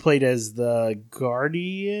know you played as the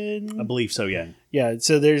Guardian. I believe so, yeah. Yeah,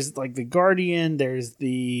 so there's like the Guardian, there's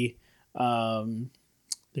the Captain,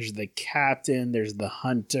 there's the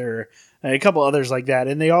Hunter, and a couple others like that.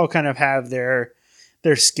 And they all kind of have their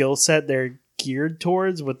skill set they're geared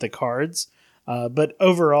towards with the cards. But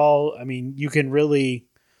overall, I mean, you can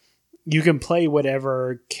play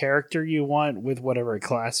whatever character you want with whatever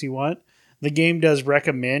class you want. The game does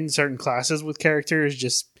recommend certain classes with characters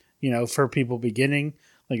just, for people beginning.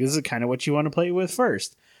 Like, this is kind of what you want to play with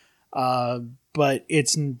first. But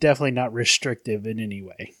it's definitely not restrictive in any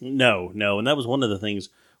way. No. And that was one of the things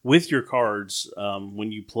with your cards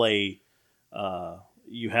when you play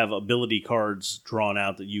you have ability cards drawn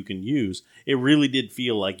out that you can use. It really did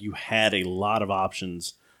feel like you had a lot of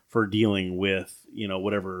options for dealing with,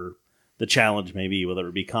 whatever the challenge may be, whether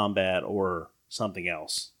it be combat or something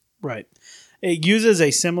else. Right. It uses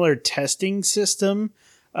a similar testing system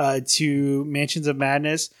to Mansions of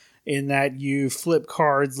Madness in that you flip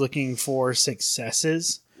cards looking for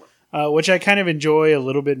successes, which I kind of enjoy a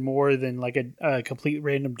little bit more than like a complete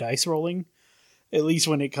random dice rolling, at least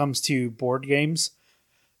when it comes to board games.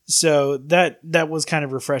 So that was kind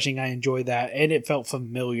of refreshing. I enjoyed that, and it felt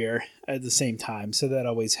familiar at the same time, so that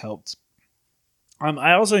always helped.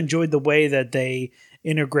 I also enjoyed the way that they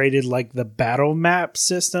integrated like the battle map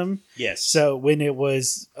system. Yes. So when it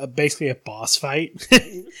was basically a boss fight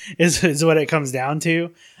is what it comes down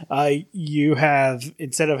to. You have,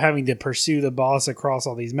 instead of having to pursue the boss across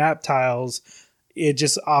all these map tiles, it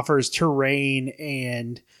just offers terrain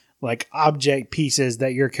and like object pieces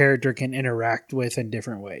that your character can interact with in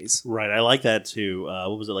different ways. Right. I like that too.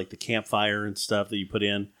 What was it, like the campfire and stuff that you put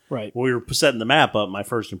in? Right. When we were setting the map up, my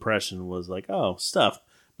first impression was like, oh, stuff.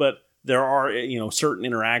 But there are, certain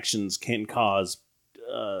interactions can cause,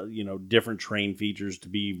 different terrain features to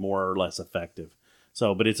be more or less effective.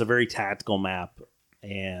 So, but it's a very tactical map.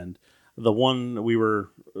 And the one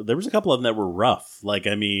there was a couple of them that were rough. Like,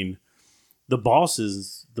 I mean, the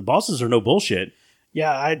bosses are no bullshit.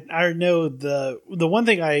 Yeah, I know the one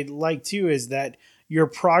thing I like too is that your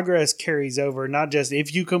progress carries over, not just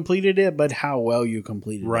if you completed it, but how well you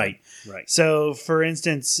completed it. Right. So, for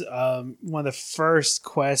instance, one of the first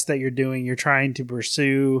quests that you're doing, you're trying to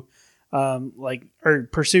pursue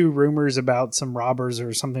pursue rumors about some robbers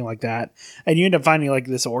or something like that, and you end up finding like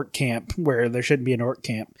this orc camp where there shouldn't be an orc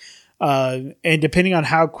camp. And depending on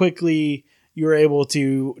how quickly you're able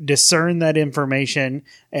to discern that information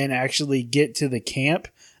and actually get to the camp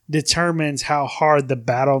determines how hard the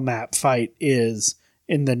battle map fight is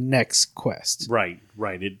in the next quest. Right.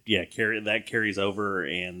 That carries over,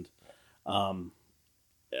 and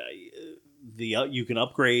you can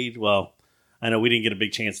upgrade. Well, I know we didn't get a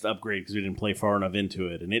big chance to upgrade because we didn't play far enough into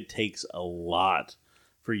it, and it takes a lot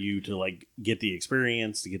for you to like get the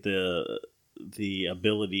experience, to get the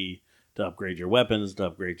ability to upgrade your weapons, to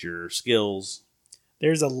upgrade your skills.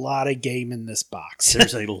 There's a lot of game in this box.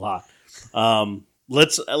 There's a lot.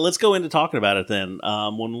 Let's go into talking about it then.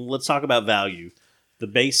 Let's talk about value. The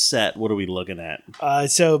base set, what are we looking at?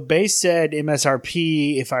 So base set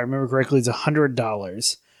MSRP, if I remember correctly, is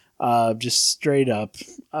 $100. Just straight up.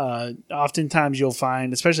 Oftentimes you'll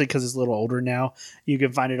find, especially because it's a little older now, you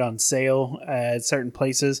can find it on sale at certain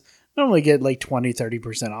places. Normally get like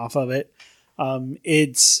 20-30% off of it.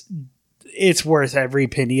 It's worth every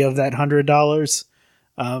penny of that $100,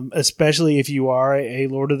 especially if you are a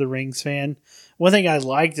Lord of the Rings fan. One thing I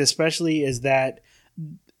liked especially is that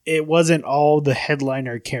it wasn't all the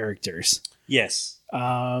headliner characters. Yes.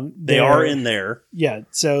 They are in there. Yeah.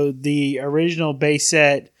 So the original base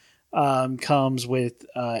set comes with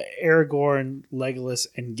Aragorn, Legolas,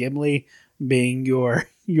 and Gimli being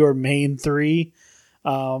your main three.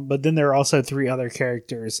 But then there are also 3 other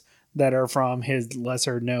characters that are from his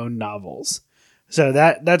lesser known novels. So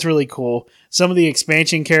that's really cool. Some of the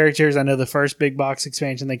expansion characters, I know the first big box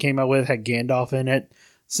expansion they came out with had Gandalf in it.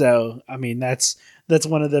 So, I mean, that's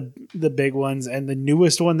one of the big ones. And the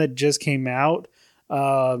newest one that just came out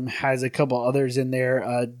has a couple others in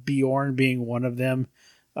there. Bjorn being one of them.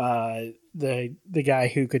 The guy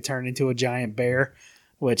who could turn into a giant bear,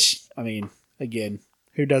 which, I mean, again,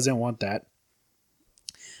 who doesn't want that?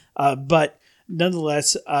 But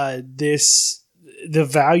nonetheless, the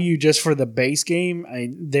value just for the base game,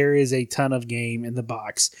 there is a ton of game in the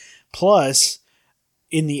box. Plus,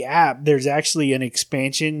 in the app, there's actually an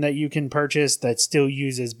expansion that you can purchase that still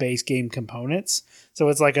uses base game components. So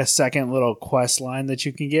it's like a second little quest line that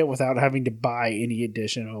you can get without having to buy any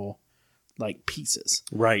additional like pieces.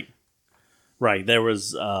 Right. There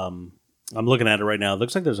was, I'm looking at it right now. It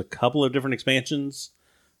looks like there's a couple of different expansions,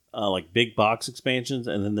 like big box expansions,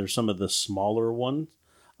 and then there's some of the smaller ones,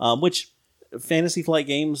 which Fantasy Flight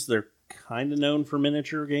Games, they're kind of known for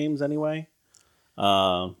miniature games anyway.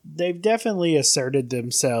 They've definitely asserted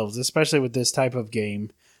themselves, especially with this type of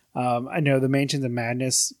game. I know the Mansions of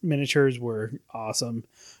Madness miniatures were awesome,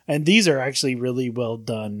 and these are actually really well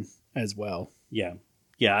done as well. Yeah,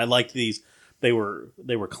 I liked these. They were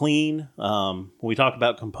clean. When we talk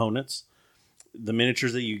about components, the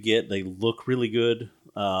miniatures that you get, they look really good.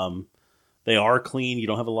 They are clean. You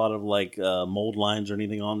don't have a lot of like mold lines or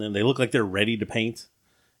anything on them. They look like they're ready to paint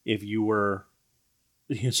if you were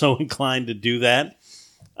so inclined to do that.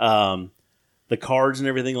 The cards and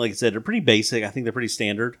everything, like I said, are pretty basic. I think they're pretty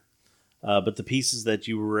standard. But the pieces that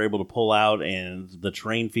you were able to pull out and the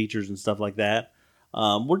terrain features and stuff like that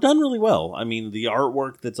were done really well. I mean, the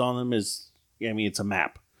artwork that's on them it's a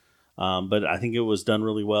map. But I think it was done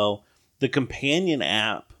really well. The companion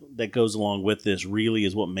app that goes along with this really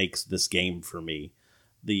is what makes this game for me.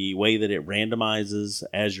 The way that it randomizes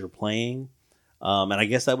as you're playing. And I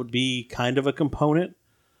guess that would be kind of a component.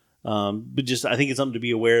 But just, I think it's something to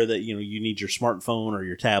be aware that, you need your smartphone or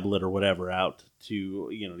your tablet or whatever out to,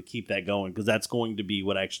 to keep that going. Because that's going to be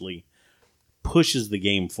what actually pushes the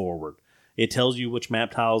game forward. It tells you which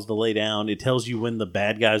map tiles to lay down. It tells you when the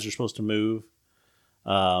bad guys are supposed to move.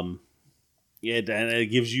 And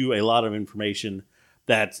it gives you a lot of information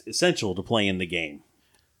that's essential to playing the game.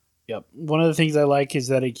 Yep. One of the things I like is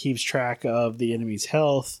that it keeps track of the enemy's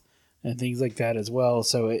health and things like that as well.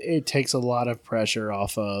 So it takes a lot of pressure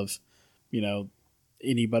off of,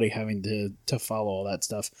 anybody having to follow all that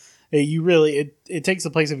stuff. It takes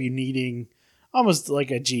the place of you needing almost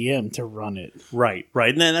like a GM to run it. Right.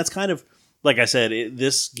 And then that's kind of, like I said,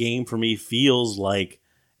 this game for me feels like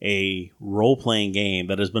a role-playing game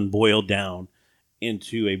that has been boiled down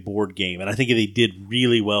into a board game. And I think they did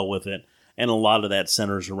really well with it. And a lot of that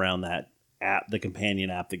centers around that app, the companion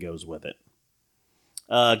app that goes with it.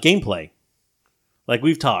 Gameplay. Like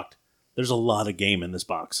we've talked, there's a lot of game in this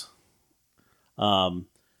box. The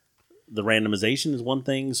randomization is one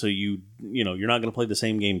thing, so you're not going to play the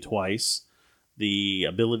same game twice. The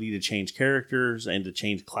ability to change characters and to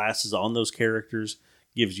change classes on those characters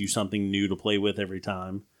gives you something new to play with every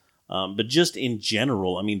time. But just in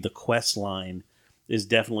general, I mean, the quest line is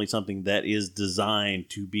definitely something that is designed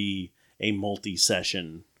to be a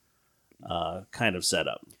multi-session kind of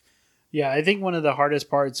setup. Yeah, I think one of the hardest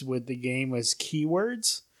parts with the game was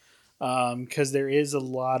keywords, because there is a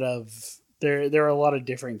lot of there are a lot of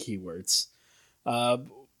different keywords.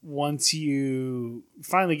 Once you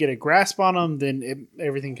finally get a grasp on them, then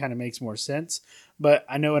everything kind of makes more sense. But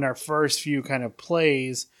I know in our first few kind of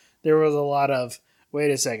plays, there was a lot of, wait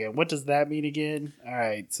a second, what does that mean again? All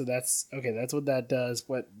right, so that's what that does.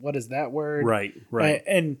 What is that word? Right.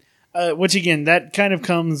 And which again, that kind of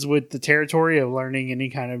comes with the territory of learning any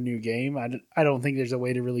kind of new game. I don't think there's a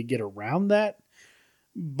way to really get around that,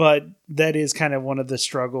 but that is kind of one of the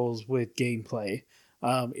struggles with gameplay.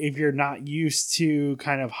 If you're not used to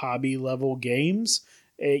kind of hobby level games,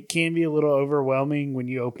 it can be a little overwhelming when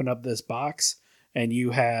you open up this box and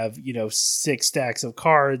you have, 6 stacks of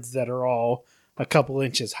cards that are all a couple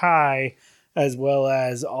inches high, as well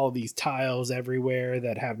as all these tiles everywhere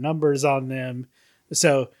that have numbers on them.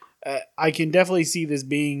 So I can definitely see this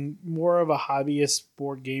being more of a hobbyist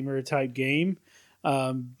board gamer type game.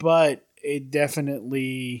 But it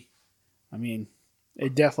definitely,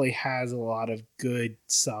 it definitely has a lot of good,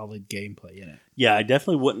 solid gameplay in it. Yeah, I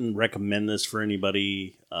definitely wouldn't recommend this for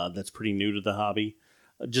anybody that's pretty new to the hobby.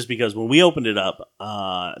 Just because when we opened it up,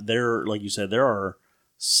 like you said, there are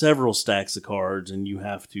several stacks of cards, and you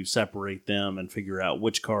have to separate them and figure out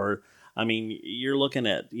which card. I mean, you're looking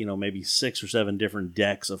at maybe 6 or 7 different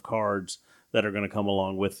decks of cards that are going to come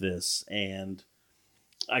along with this, and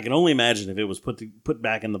I can only imagine if it was put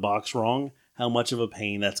back in the box wrong, how much of a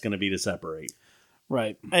pain that's going to be to separate.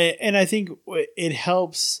 Right. And I think it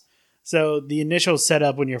helps. So the initial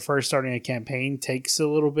setup when you're first starting a campaign takes a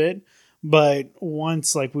little bit. But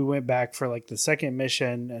once we went back for the second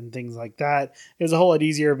mission and things like that, it was a whole lot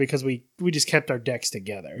easier because we just kept our decks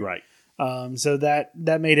together. Right. So that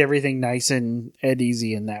made everything nice and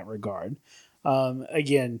easy in that regard.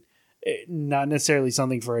 Again, not necessarily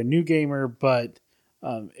something for a new gamer, but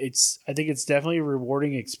I think it's definitely a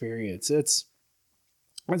rewarding experience. It's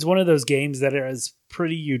one of those games that is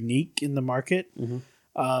pretty unique in the market,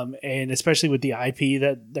 and especially with the IP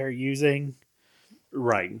that they're using.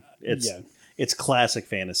 Right. It's classic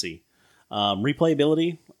fantasy.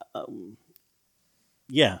 Replayability,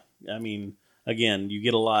 yeah. I mean, again, you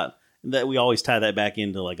get a lot that we always tie that back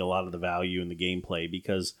into a lot of the value in the gameplay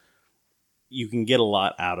because you can get a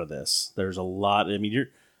lot out of this. There's a lot. I mean,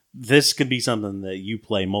 this could be something that you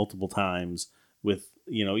play multiple times with,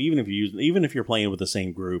 even if you're playing with the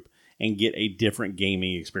same group and get a different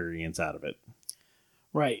gaming experience out of it.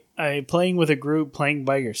 Right. Playing with a group, playing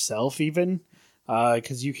by yourself even,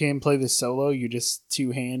 because you can play this solo. You just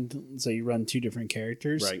 2-hand, so you run 2 different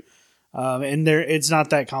characters. Right. And it's not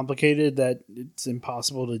that complicated that it's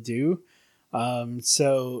impossible to do.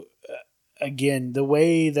 So again, the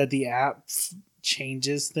way that the app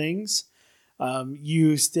changes things,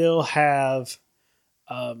 you still have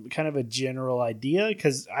kind of a general idea,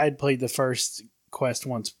 because I had played the first quest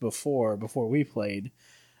once before we played,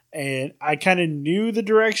 and I kind of knew the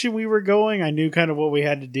direction we were going. I knew kind of what we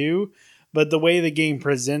had to do, but the way the game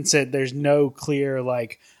presents it, there's no clear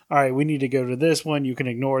all right, we need to go to this one. You can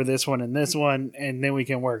ignore this one, and then we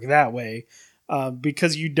can work that way,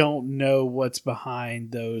 because you don't know what's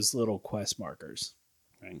behind those little quest markers.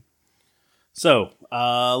 Right. So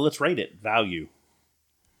let's rate it. Value.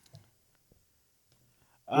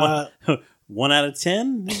 1 out of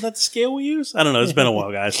 10? Is that the scale we use? I don't know. It's been a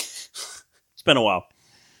while, guys. It's been a while.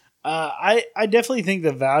 I definitely think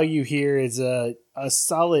the value here is a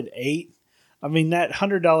solid 8. I mean, that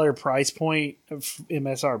 $100 price point of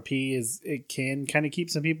MSRP it can kind of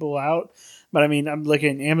keep some people out. But I mean, I'm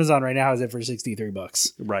looking, Amazon right now has it for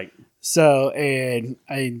 $63. Right. So,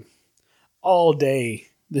 and all day,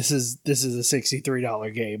 this is a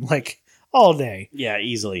 $63 game. All day. Yeah,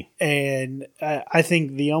 easily. And I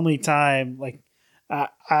think the only time,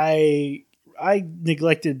 I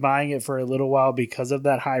neglected buying it for a little while because of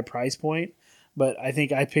that high price point, but I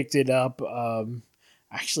think I picked it up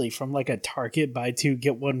actually from a Target buy 2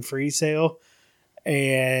 get 1 free sale,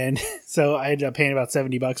 and so I ended up paying about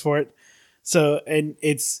 $70 for it. So, and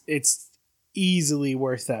it's easily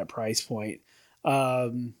worth that price point.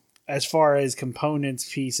 As far as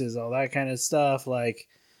components, pieces, all that kind of stuff,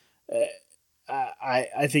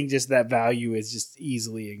 I think just that value is just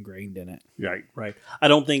easily ingrained in it. Right. I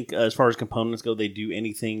don't think, as far as components go, they do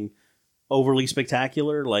anything overly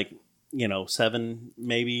spectacular, 7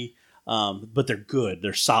 maybe, but they're good.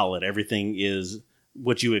 They're solid. Everything is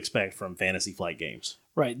what you expect from Fantasy Flight games.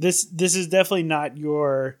 Right. This is definitely not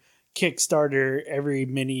your Kickstarter. Every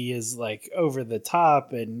mini is over the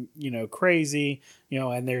top and crazy,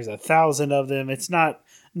 and there's 1,000 of them. It's not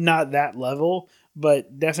that level.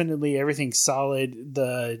 But definitely everything's solid.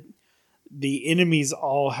 The enemies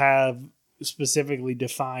all have specifically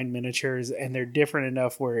defined miniatures, and they're different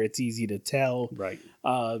enough where it's easy to tell. Right.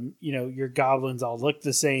 Your goblins all look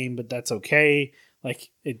the same, but that's okay. Like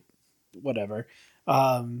it, whatever.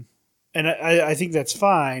 And I think that's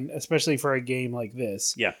fine, especially for a game like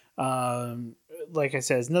this. Yeah. Like I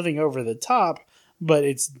said, it's nothing over the top, but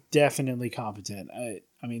it's definitely competent.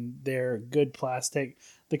 I mean, they're good plastic.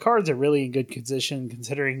 The cards are really in good condition,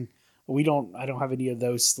 considering I don't have any of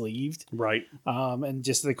those sleeved. Right. And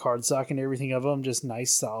just the cardstock and everything of them, just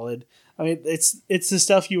nice, solid. I mean, it's the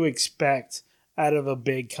stuff you expect out of a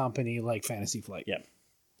big company like Fantasy Flight. Yeah.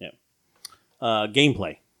 Yeah.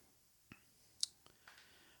 Gameplay.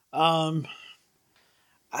 I'd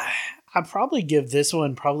probably give this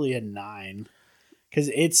one probably a 9. Because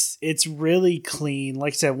it's really clean.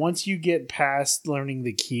 Like I said, once you get past learning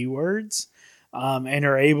the keywords and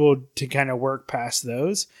are able to kind of work past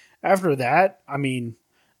those, after that, I mean,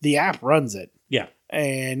 the app runs it. Yeah.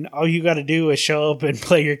 And all you got to do is show up and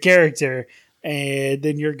play your character, and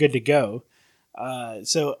then you're good to go.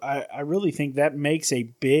 So I really think that makes a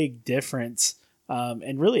big difference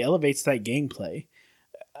and really elevates that gameplay.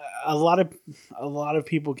 A lot of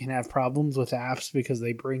people can have problems with apps because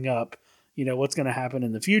they bring up, what's going to happen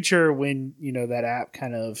in the future when, that app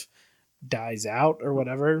kind of dies out or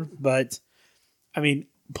whatever. But I mean,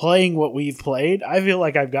 playing what we've played, I feel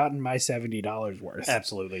like I've gotten my $70 worth.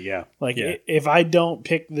 Absolutely. Yeah. Like yeah. If I don't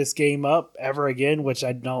pick this game up ever again, which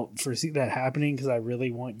I don't foresee that happening because I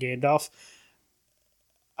really want Gandalf,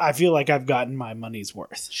 I feel like I've gotten my money's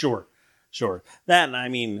worth. Sure. That, and I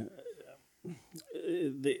mean,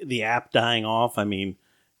 the app dying off, I mean,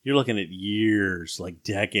 you're looking at years, like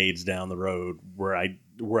decades down the road, where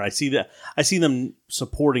I see that I see them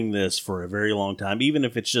supporting this for a very long time, even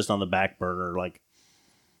if it's just on the back burner. Like,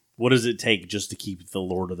 what does it take just to keep the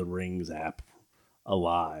Lord of the Rings app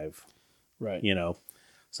alive? Right.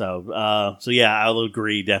 So yeah, I'll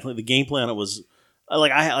agree. Definitely, the gameplay on it was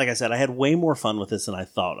like I said, I had way more fun with this than I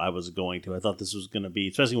thought I was going to. I thought this was going to be,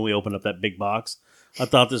 especially when we opened up that big box, I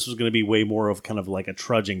thought this was going to be way more of kind of like a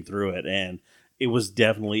trudging through it, and it was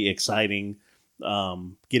definitely exciting.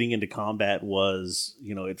 Getting into combat was,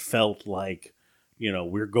 it felt like,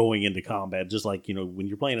 we're going into combat, just like, when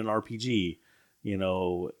you're playing an RPG,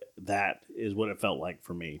 that is what it felt like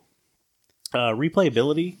for me.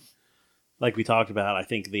 Replayability, like we talked about, I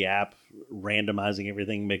think the app randomizing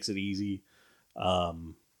everything makes it easy.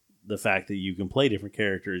 The fact that you can play different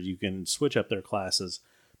characters, you can switch up their classes,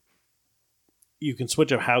 you can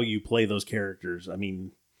switch up how you play those characters. I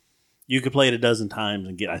mean, you could play it a dozen times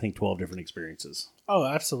and get, I think, 12 different experiences. Oh,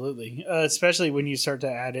 absolutely. Especially when you start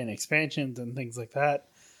to add in expansions and things like that.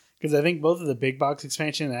 Because I think both of the big box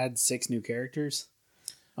expansion had 6 new characters.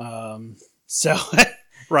 So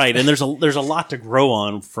right, and there's a lot to grow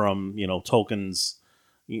on from Tolkien's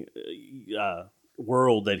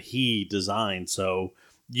world that he designed. So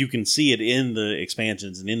you can see it in the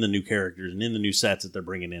expansions and in the new characters and in the new sets that they're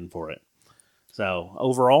bringing in for it. So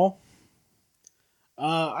overall,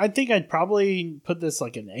 I think I'd probably put this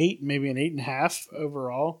like an 8, maybe an 8.5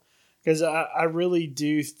 overall, because I really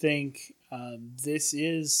do think this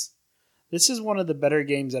is one of the better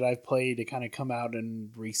games that I've played to kind of come out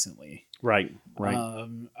in recently. Right.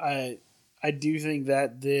 I do think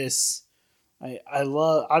that this, I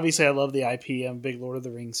love the IP. I'm a big Lord of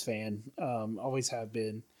the Rings fan. Always have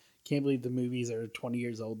been. Can't believe the movies are 20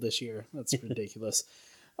 years old this year. That's ridiculous.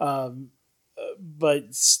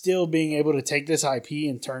 But still being able to take this IP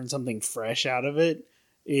and turn something fresh out of it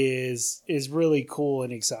is really cool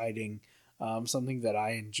and exciting. Something that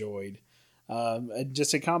I enjoyed.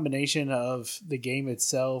 Just a combination of the game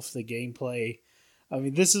itself, the gameplay. I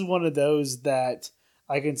mean, this is one of those that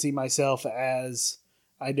I can see myself as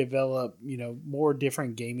I develop, more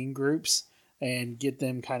different gaming groups and get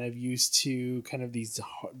them kind of used to kind of these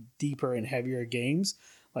deeper and heavier games.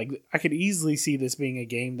 Like, I could easily see this being a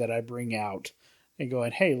game that I bring out and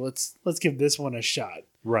going, hey, let's give this one a shot.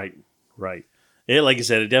 Right. It, like you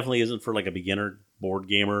said, it definitely isn't for like a beginner board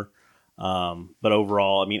gamer. But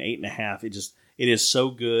overall, I mean, 8.5, it is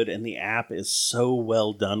so good, and the app is so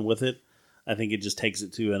well done with it. I think it just takes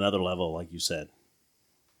it to another level, like you said.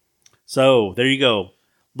 So there you go.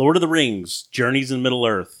 Lord of the Rings, Journeys in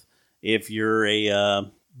Middle-earth. If you're a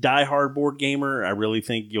diehard board gamer, I really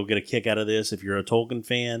think you'll get a kick out of this. If you're a Tolkien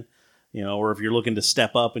fan, or if you're looking to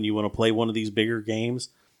step up and you want to play one of these bigger games,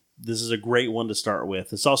 this is a great one to start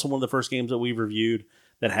with. It's also one of the first games that we've reviewed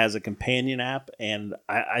that has a companion app, and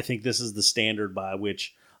I think this is the standard by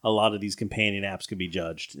which a lot of these companion apps can be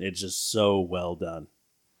judged. It's just so well done.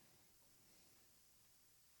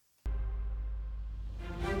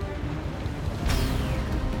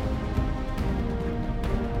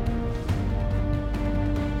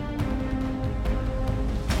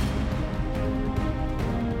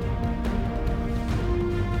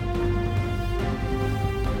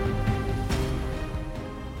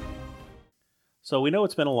 So we know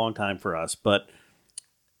it's been a long time for us, but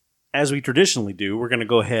as we traditionally do, we're going to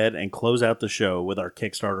go ahead and close out the show with our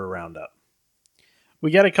Kickstarter roundup. We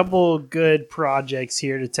got a couple good projects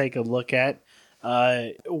here to take a look at.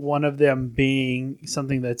 One of them being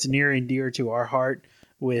something that's near and dear to our heart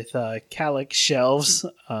with Calyx Shelves.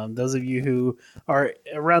 Those of you who are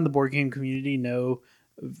around the board game community know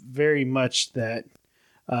very much that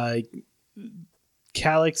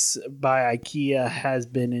Calyx by IKEA has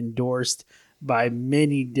been endorsed by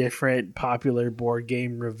many different popular board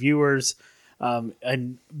game reviewers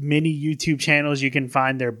and many YouTube channels. You can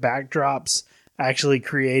find their backdrops actually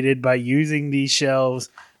created by using these shelves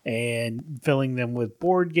and filling them with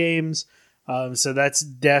board games. So that's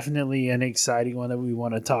definitely an exciting one that we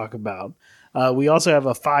want to talk about. We also have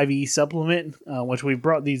a 5e supplement, which we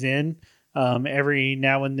brought these in every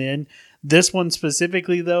now and then. This one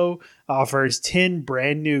specifically, though, offers 10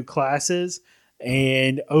 brand new classes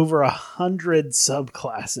and over 100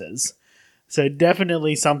 subclasses. So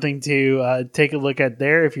definitely something to take a look at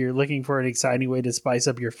there if you're looking for an exciting way to spice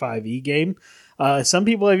up your 5e game. Some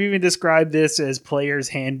people have even described this as Player's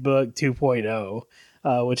Handbook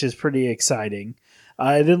 2.0, which is pretty exciting.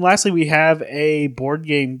 And then lastly, we have a board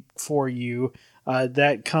game for you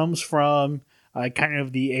that comes from kind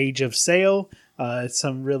of the age of sail.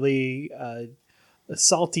 Some really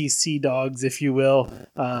salty sea dogs, if you will,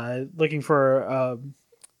 looking for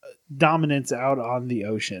dominance out on the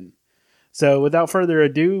ocean. So without further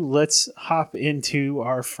ado, let's hop into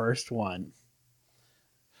our first one.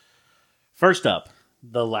 First up,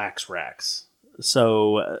 the Lax Racks.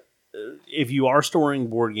 So if you are storing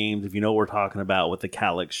board games, if you know what we're talking about with the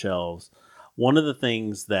Calyx shelves, one of the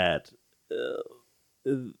things that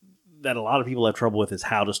that a lot of people have trouble with is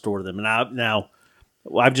how to store them. And now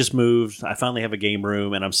I've just moved. I finally have a game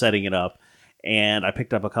room, and I'm setting it up. And I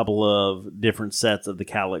picked up a couple of different sets of the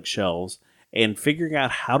Calyx shelves. And figuring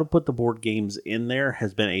out how to put the board games in there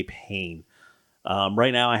has been a pain.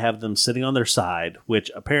 Right now I have them sitting on their side,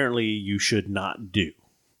 which apparently you should not do.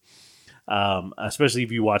 Especially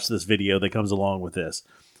if you watch this video that comes along with this.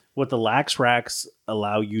 What the Lax Racks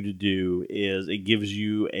allow you to do is it gives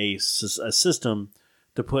you a system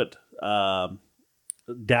to put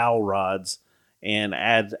dowel rods and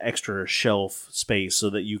add extra shelf space so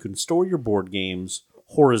that you can store your board games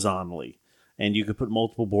horizontally. And you can put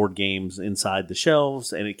multiple board games inside the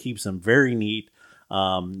shelves, and it keeps them very neat.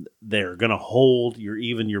 They're going to hold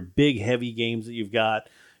your big, heavy games that you've got,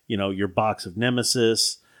 your box of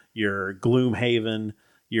Nemesis, your Gloomhaven,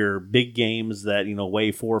 your big games that,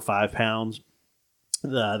 weigh 4 or 5 pounds.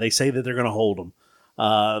 They say that they're going to hold them.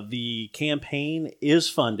 The campaign is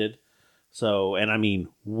funded. So, and I mean,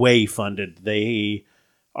 way funded. They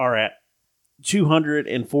are at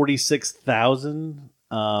 246,000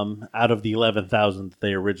 out of the 11,000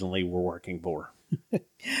 they originally were working for.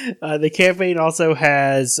 The campaign also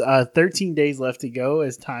has 13 days left to go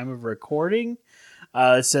as time of recording.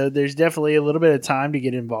 So there's definitely a little bit of time to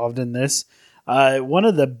get involved in this. One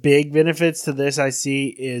of the big benefits to this I see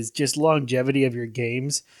is just longevity of your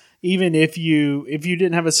games. Even if you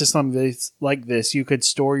didn't have a system like this, you could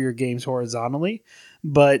store your games horizontally.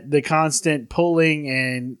 But the constant pulling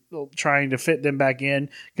and trying to fit them back in,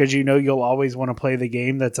 because you'll always want to play the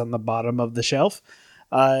game that's on the bottom of the shelf,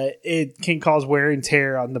 it can cause wear and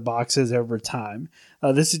tear on the boxes over time.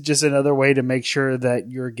 This is just another way to make sure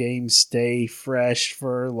that your games stay fresh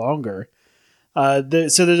for longer. So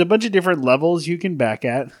there's a bunch of different levels you can back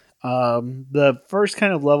at. The first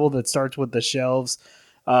kind of level that starts with the shelves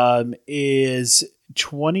is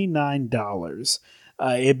 $29.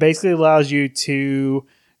 It basically allows you to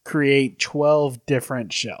create 12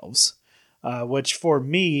 different shelves, which for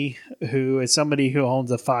me, who is somebody who owns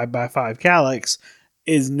a 5x5 Calyx,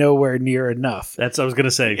 is nowhere near enough. That's what I was going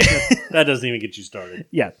to say. That doesn't even get you started.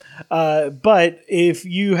 Yeah. But if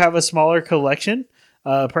you have a smaller collection,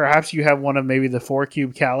 perhaps you have one of maybe the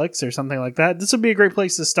 4-cube Calyx or something like that, this would be a great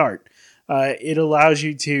place to start. It allows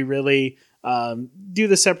you to really do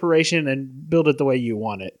the separation and build it the way you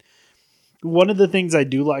want it. One of the things I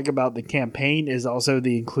do like about the campaign is also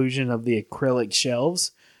the inclusion of the acrylic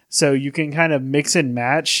shelves. So you can kind of mix and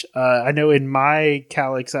match. I know in my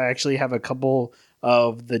Calyx, I actually have a couple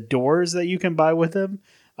of the doors that you can buy with them.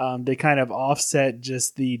 They kind of offset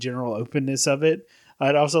just the general openness of it.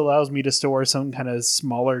 It also allows me to store some kind of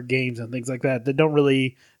smaller games and things like that don't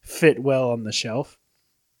really fit well on the shelf.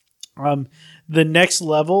 The next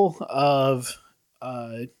level of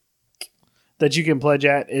that you can pledge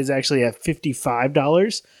at is actually at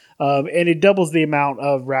 $55. And it doubles the amount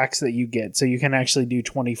of racks that you get. So you can actually do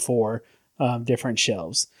 24 different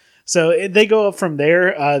shelves. So they go up from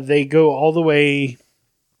there. They go all the way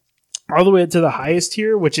all the way up to the highest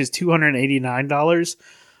tier, which is $289,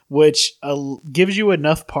 which gives you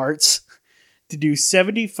enough parts to do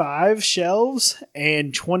 75 shelves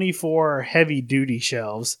and 24 heavy-duty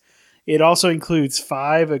shelves. It also includes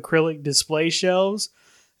 5 acrylic display shelves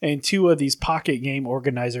and 2 of these pocket game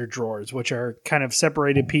organizer drawers, which are kind of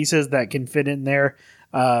separated pieces that can fit in there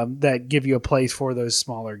that give you a place for those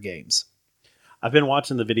smaller games. I've been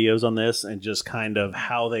watching the videos on this and just kind of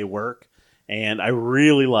how they work. And I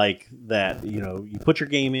really like that, you put your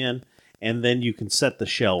game in and then you can set the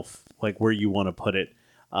shelf, like where you want to put it.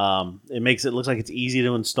 It makes it look like it's easy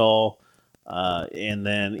to install and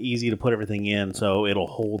then easy to put everything in so it'll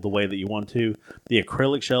hold the way that you want to. The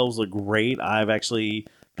acrylic shelves look great. I've actually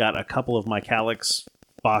got a couple of my Calyx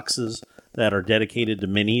boxes that are dedicated to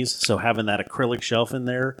minis, so having that acrylic shelf in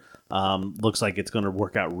there looks like it's going to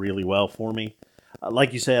work out really well for me.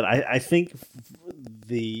 Like you said, I think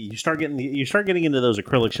you start getting into those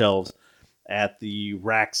acrylic shelves at the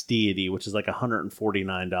Rax Deity, which is like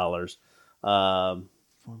 $149.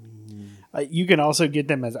 You can also get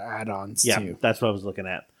them as add-ons too. Yeah, that's what I was looking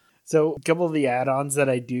at. So a couple of the add-ons that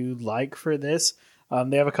I do like for this,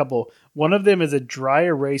 they have a couple. One of them is a dry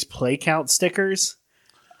erase play count stickers.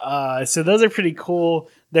 So those are pretty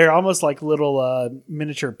cool. They're almost like little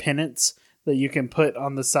miniature pennants that you can put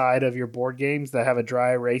on the side of your board games that have a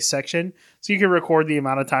dry erase section. So you can record the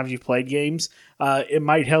amount of times you've played games. It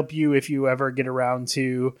might help you if you ever get around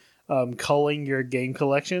to culling your game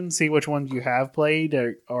collection, see which ones you have played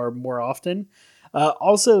or more often.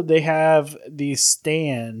 Also, they have these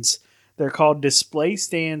stands. They're called Display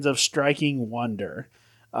Stands of Striking Wonder.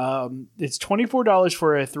 It's $24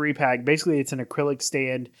 for a 3-pack. Basically, it's an acrylic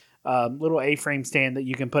stand, little A-frame stand that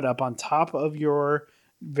you can put up on top of your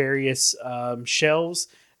various shelves,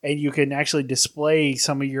 and you can actually display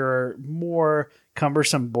some of your more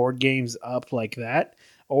cumbersome board games up like that,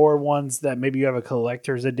 or ones that maybe you have a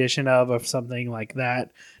collector's edition of something like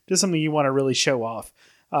that, just something you want to really show off.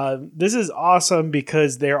 This is awesome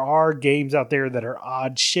because there are games out there that are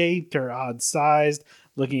odd shaped or odd sized.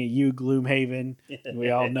 Looking at you, Gloomhaven,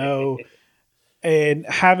 we all know. And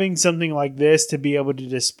having something like this to be able to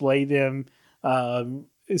display them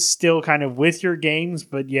is still kind of with your games,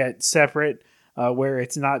 but yet separate, where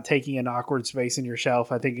it's not taking an awkward space in your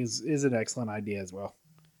shelf, I think is an excellent idea as well.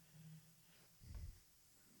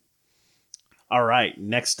 All right,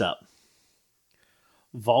 next up.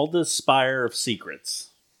 Valda's Spire of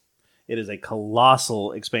Secrets. It is a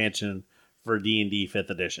colossal expansion for D&D 5th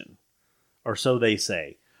edition. Or so they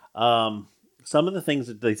say. Some of the things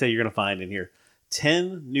that they say you're going to find in here.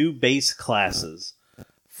 10 new base classes.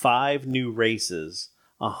 5 new races.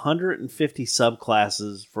 150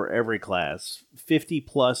 subclasses for every class. 50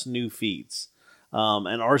 plus new feats.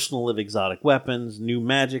 An arsenal of exotic weapons. New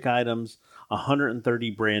magic items.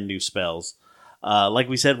 130 brand new spells. Like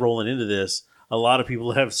we said rolling into this, a lot of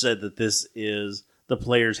people have said that this is the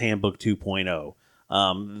Player's Handbook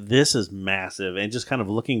 2.0. This is massive. And just kind of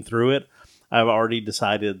looking through it, I've already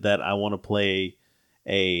decided that I want to play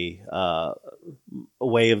a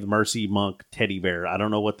Way of the Mercy Monk teddy bear. I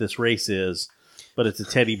don't know what this race is, but it's a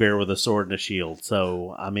teddy bear with a sword and a shield.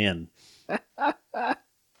 So I'm in.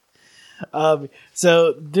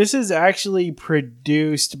 So this is actually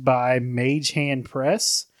produced by Mage Hand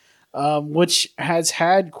Press, which has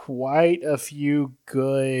had quite a few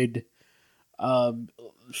good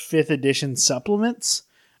 5th edition supplements.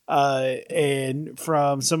 And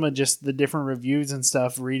from some of just the different reviews and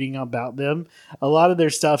stuff, reading about them, a lot of their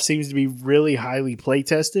stuff seems to be really highly play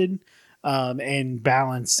tested and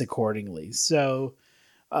balanced accordingly. So,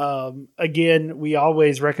 again, we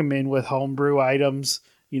always recommend with homebrew items,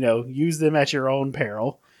 use them at your own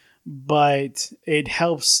peril. But it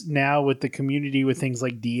helps now with the community with things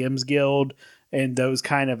like DM's Guild and those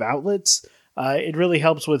kind of outlets. It really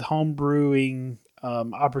helps with homebrewing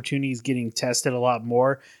opportunities getting tested a lot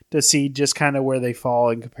more to see just kind of where they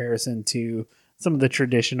fall in comparison to some of the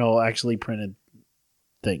traditional actually printed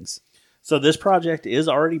things. So this project is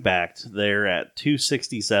already backed. They're at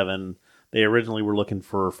 $267. They originally were looking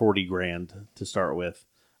for $40,000 to start with.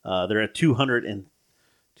 They're at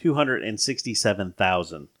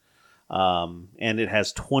 $267,000. And it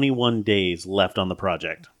has 21 days left on the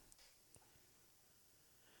project.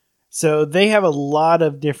 So they have a lot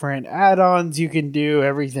of different add-ons you can do,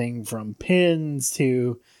 everything from pins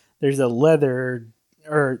to there's a leather,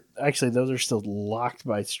 or actually those are still locked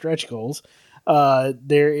by stretch goals.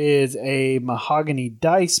 There is a mahogany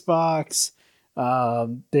dice box.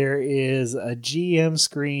 There is a GM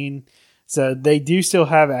screen. So they do still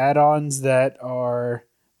have add-ons that are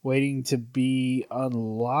waiting to be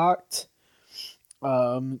unlocked.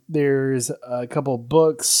 There's a couple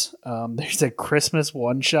books. There's a Christmas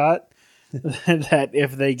one shot that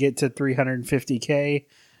if they get to 350K,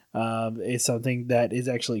 is something that is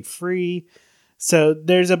actually free. So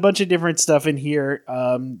there's a bunch of different stuff in here.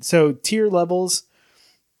 So tier levels,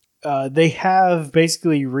 they have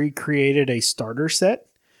basically recreated a starter set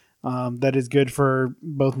that is good for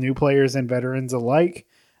both new players and veterans alike.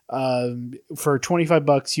 For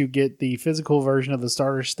 $25, you get the physical version of the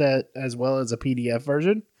starter set as well as a PDF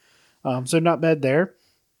version. So not bad there.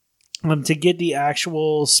 To get the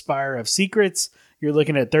actual Spire of Secrets, you're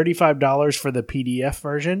looking at $35 for the PDF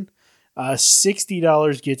version.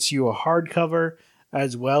 $60 gets you a hardcover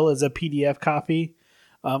as well as a PDF copy.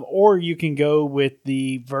 Or you can go with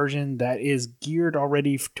the version that is geared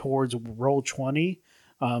already towards Roll20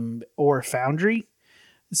 or Foundry.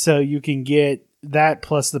 So you can get that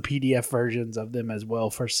plus the PDF versions of them as well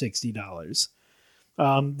for $60.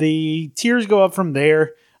 The tiers go up from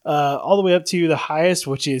there all the way up to the highest,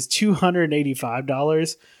 which is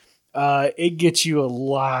 $285. It gets you a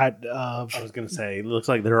lot of... I was going to say, it looks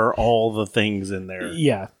like there are all the things in there.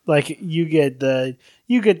 Yeah, like you get the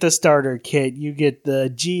starter kit, you get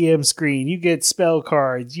the GM screen, you get spell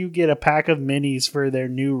cards, you get a pack of minis for their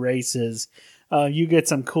new races, you get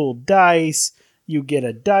some cool dice, you get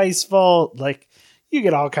a dice vault, like you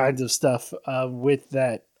get all kinds of stuff with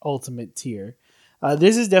that ultimate tier.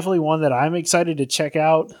 This is definitely one that I'm excited to check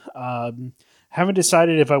out. Haven't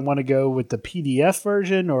decided if I want to go with the PDF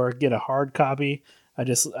version or get a hard copy.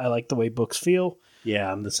 I like the way books feel. Yeah,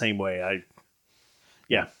 I'm the same way.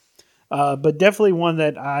 But definitely one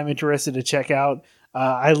that I'm interested to check out.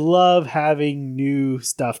 I love having new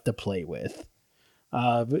stuff to play with.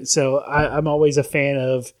 So I'm always a fan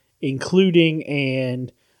of including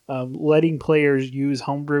and letting players use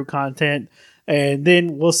homebrew content. And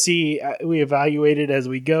then we'll see, we evaluate it as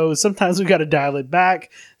we go. Sometimes we got to dial it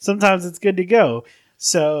back. Sometimes it's good to go.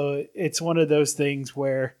 So it's one of those things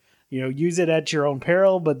where, use it at your own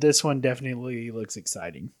peril, but this one definitely looks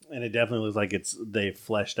exciting. And it definitely looks like they've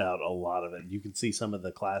fleshed out a lot of it. You can see some of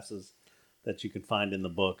the classes that you can find in the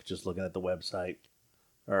book just looking at the website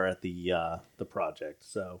or at the project.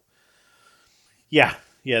 So, yeah,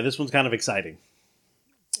 this one's kind of exciting.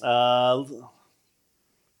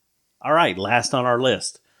 All right, last on our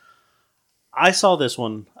list. I saw this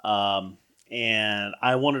one, and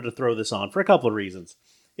I wanted to throw this on for a couple of reasons.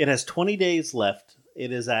 It has 20 days left.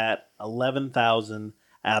 It is at 11,000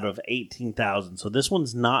 out of 18,000. So this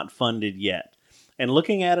one's not funded yet. And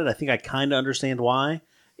looking at it, I think I kind of understand why.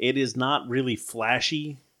 It is not really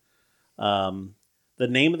flashy. The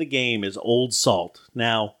name of the game is Old Salt.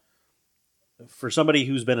 Now, for somebody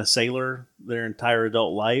who's been a sailor their entire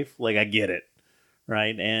adult life, I get it.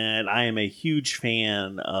 Right, and I am a huge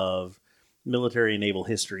fan of military and naval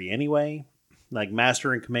history anyway. Like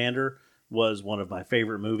Master and Commander was one of my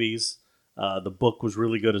favorite movies. The book was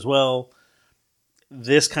really good as well.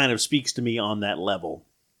 This kind of speaks to me on that level.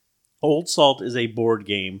 Old Salt is a board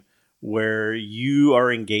game where you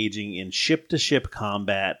are engaging in ship-to-ship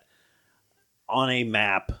combat on a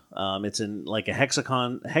map. It's in like a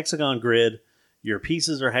hexagon grid. Your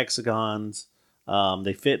pieces are hexagons.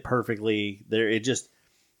 They fit perfectly.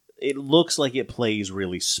 It looks like it plays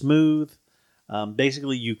really smooth.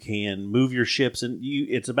 Basically, you can move your ships, and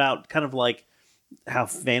it's about kind of like how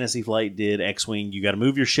Fantasy Flight did X-Wing. You got to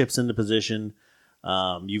move your ships into position.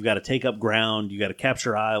 You've got to take up ground. You got to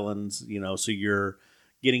capture islands. So you're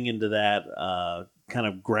getting into that kind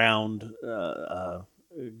of ground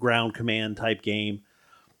command type game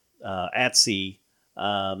at sea.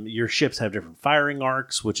 Your ships have different firing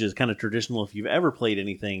arcs, which is kind of traditional. If you've ever played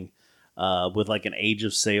anything with like an Age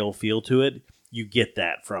of Sail feel to it, you get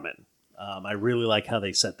that from it. I really like how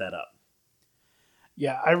they set that up.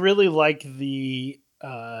 Yeah, I really like the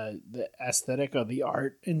aesthetic of the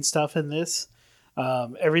art and stuff in this.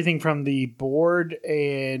 Everything from the board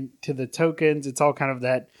and to the tokens, it's all kind of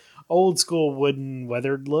that old school wooden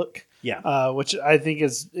weathered look. Yeah. Which I think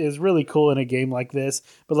is really cool in a game like this.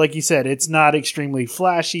 But like you said, it's not extremely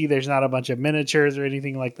flashy. There's not a bunch of miniatures or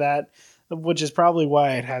anything like that, which is probably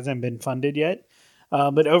why it hasn't been funded yet.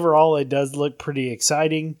 But overall, it does look pretty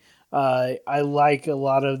exciting. I like a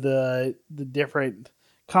lot of the different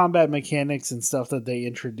combat mechanics and stuff that they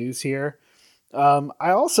introduce here.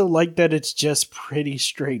 I also like that it's just pretty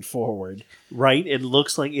straightforward. Right. It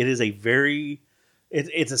looks like it is a very...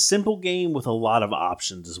 It's a simple game with a lot of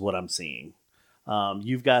options, is what I'm seeing.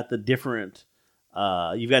 You've got different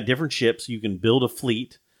ships. You can build a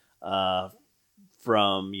fleet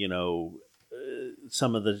from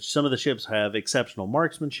some of the ships have exceptional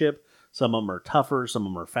marksmanship. Some of them are tougher. Some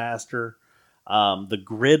of them are faster. The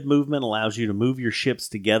grid movement allows you to move your ships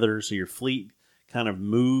together so your fleet kind of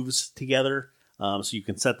moves together, so you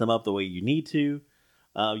can set them up the way you need to.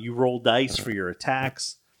 You roll dice for your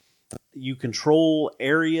attacks. You control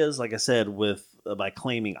areas, like I said, by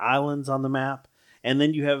claiming islands on the map. And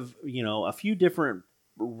then you have, a few different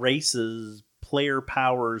races, player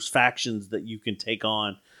powers, factions that you can take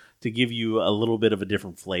on to give you a little bit of a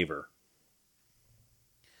different flavor.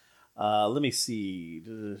 Let me see.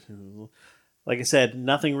 Like I said,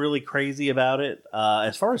 nothing really crazy about it.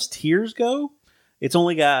 As far as tiers go, it's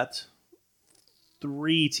only got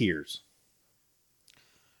 3 tiers.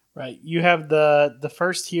 Right. You have the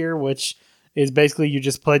first tier, which is basically you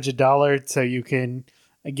just pledge $1 so you can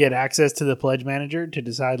get access to the pledge manager to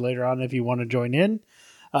decide later on if you want to join in.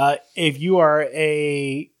 If you are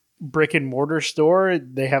a brick and mortar store,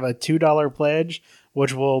 they have a $2 pledge,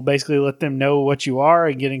 which will basically let them know what you are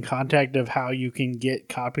and get in contact of how you can get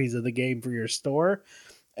copies of the game for your store.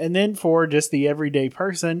 And then for just the everyday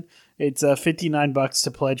person, it's $59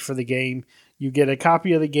 to pledge for the game. You get a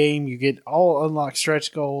copy of the game, you get all unlocked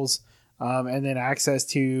stretch goals, and then access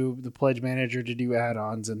to the pledge manager to do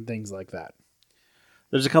add-ons and things like that.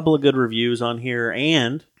 There's a couple of good reviews on here,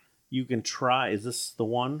 and you can try. Is this the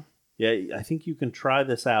one? Yeah, I think you can try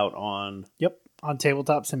this out on... Yep, on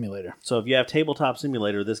Tabletop Simulator. So if you have Tabletop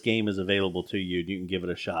Simulator, this game is available to you. You can give it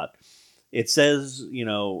a shot. It says,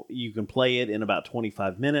 you can play it in about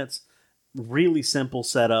 25 minutes. Really simple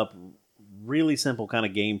setup, really simple kind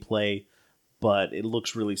of gameplay, but it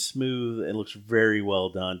looks really smooth. It looks very well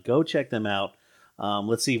done. Go check them out.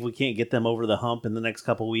 Let's see if we can't get them over the hump in the next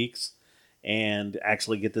couple weeks and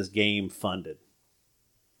actually get this game funded.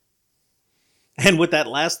 And with that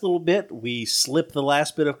last little bit, we slip the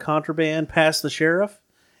last bit of contraband past the sheriff,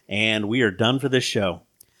 and we are done for this show.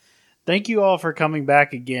 Thank you all for coming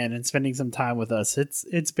back again and spending some time with us.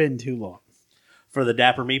 It's been too long. For the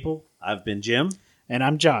Dapper Meeple, I've been Jim. And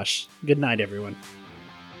I'm Josh. Good night, everyone.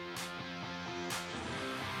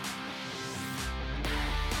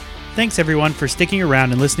 Thanks, everyone, for sticking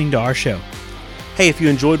around and listening to our show. Hey, if you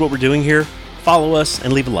enjoyed what we're doing here, follow us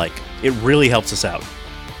and leave a like. It really helps us out.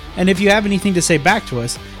 And if you have anything to say back to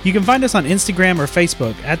us, you can find us on Instagram or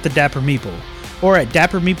Facebook at The Dapper Meeple or at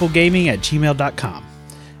dappermeeplegaming@gmail.com.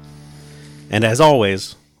 And as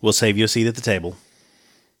always, we'll save you a seat at the table.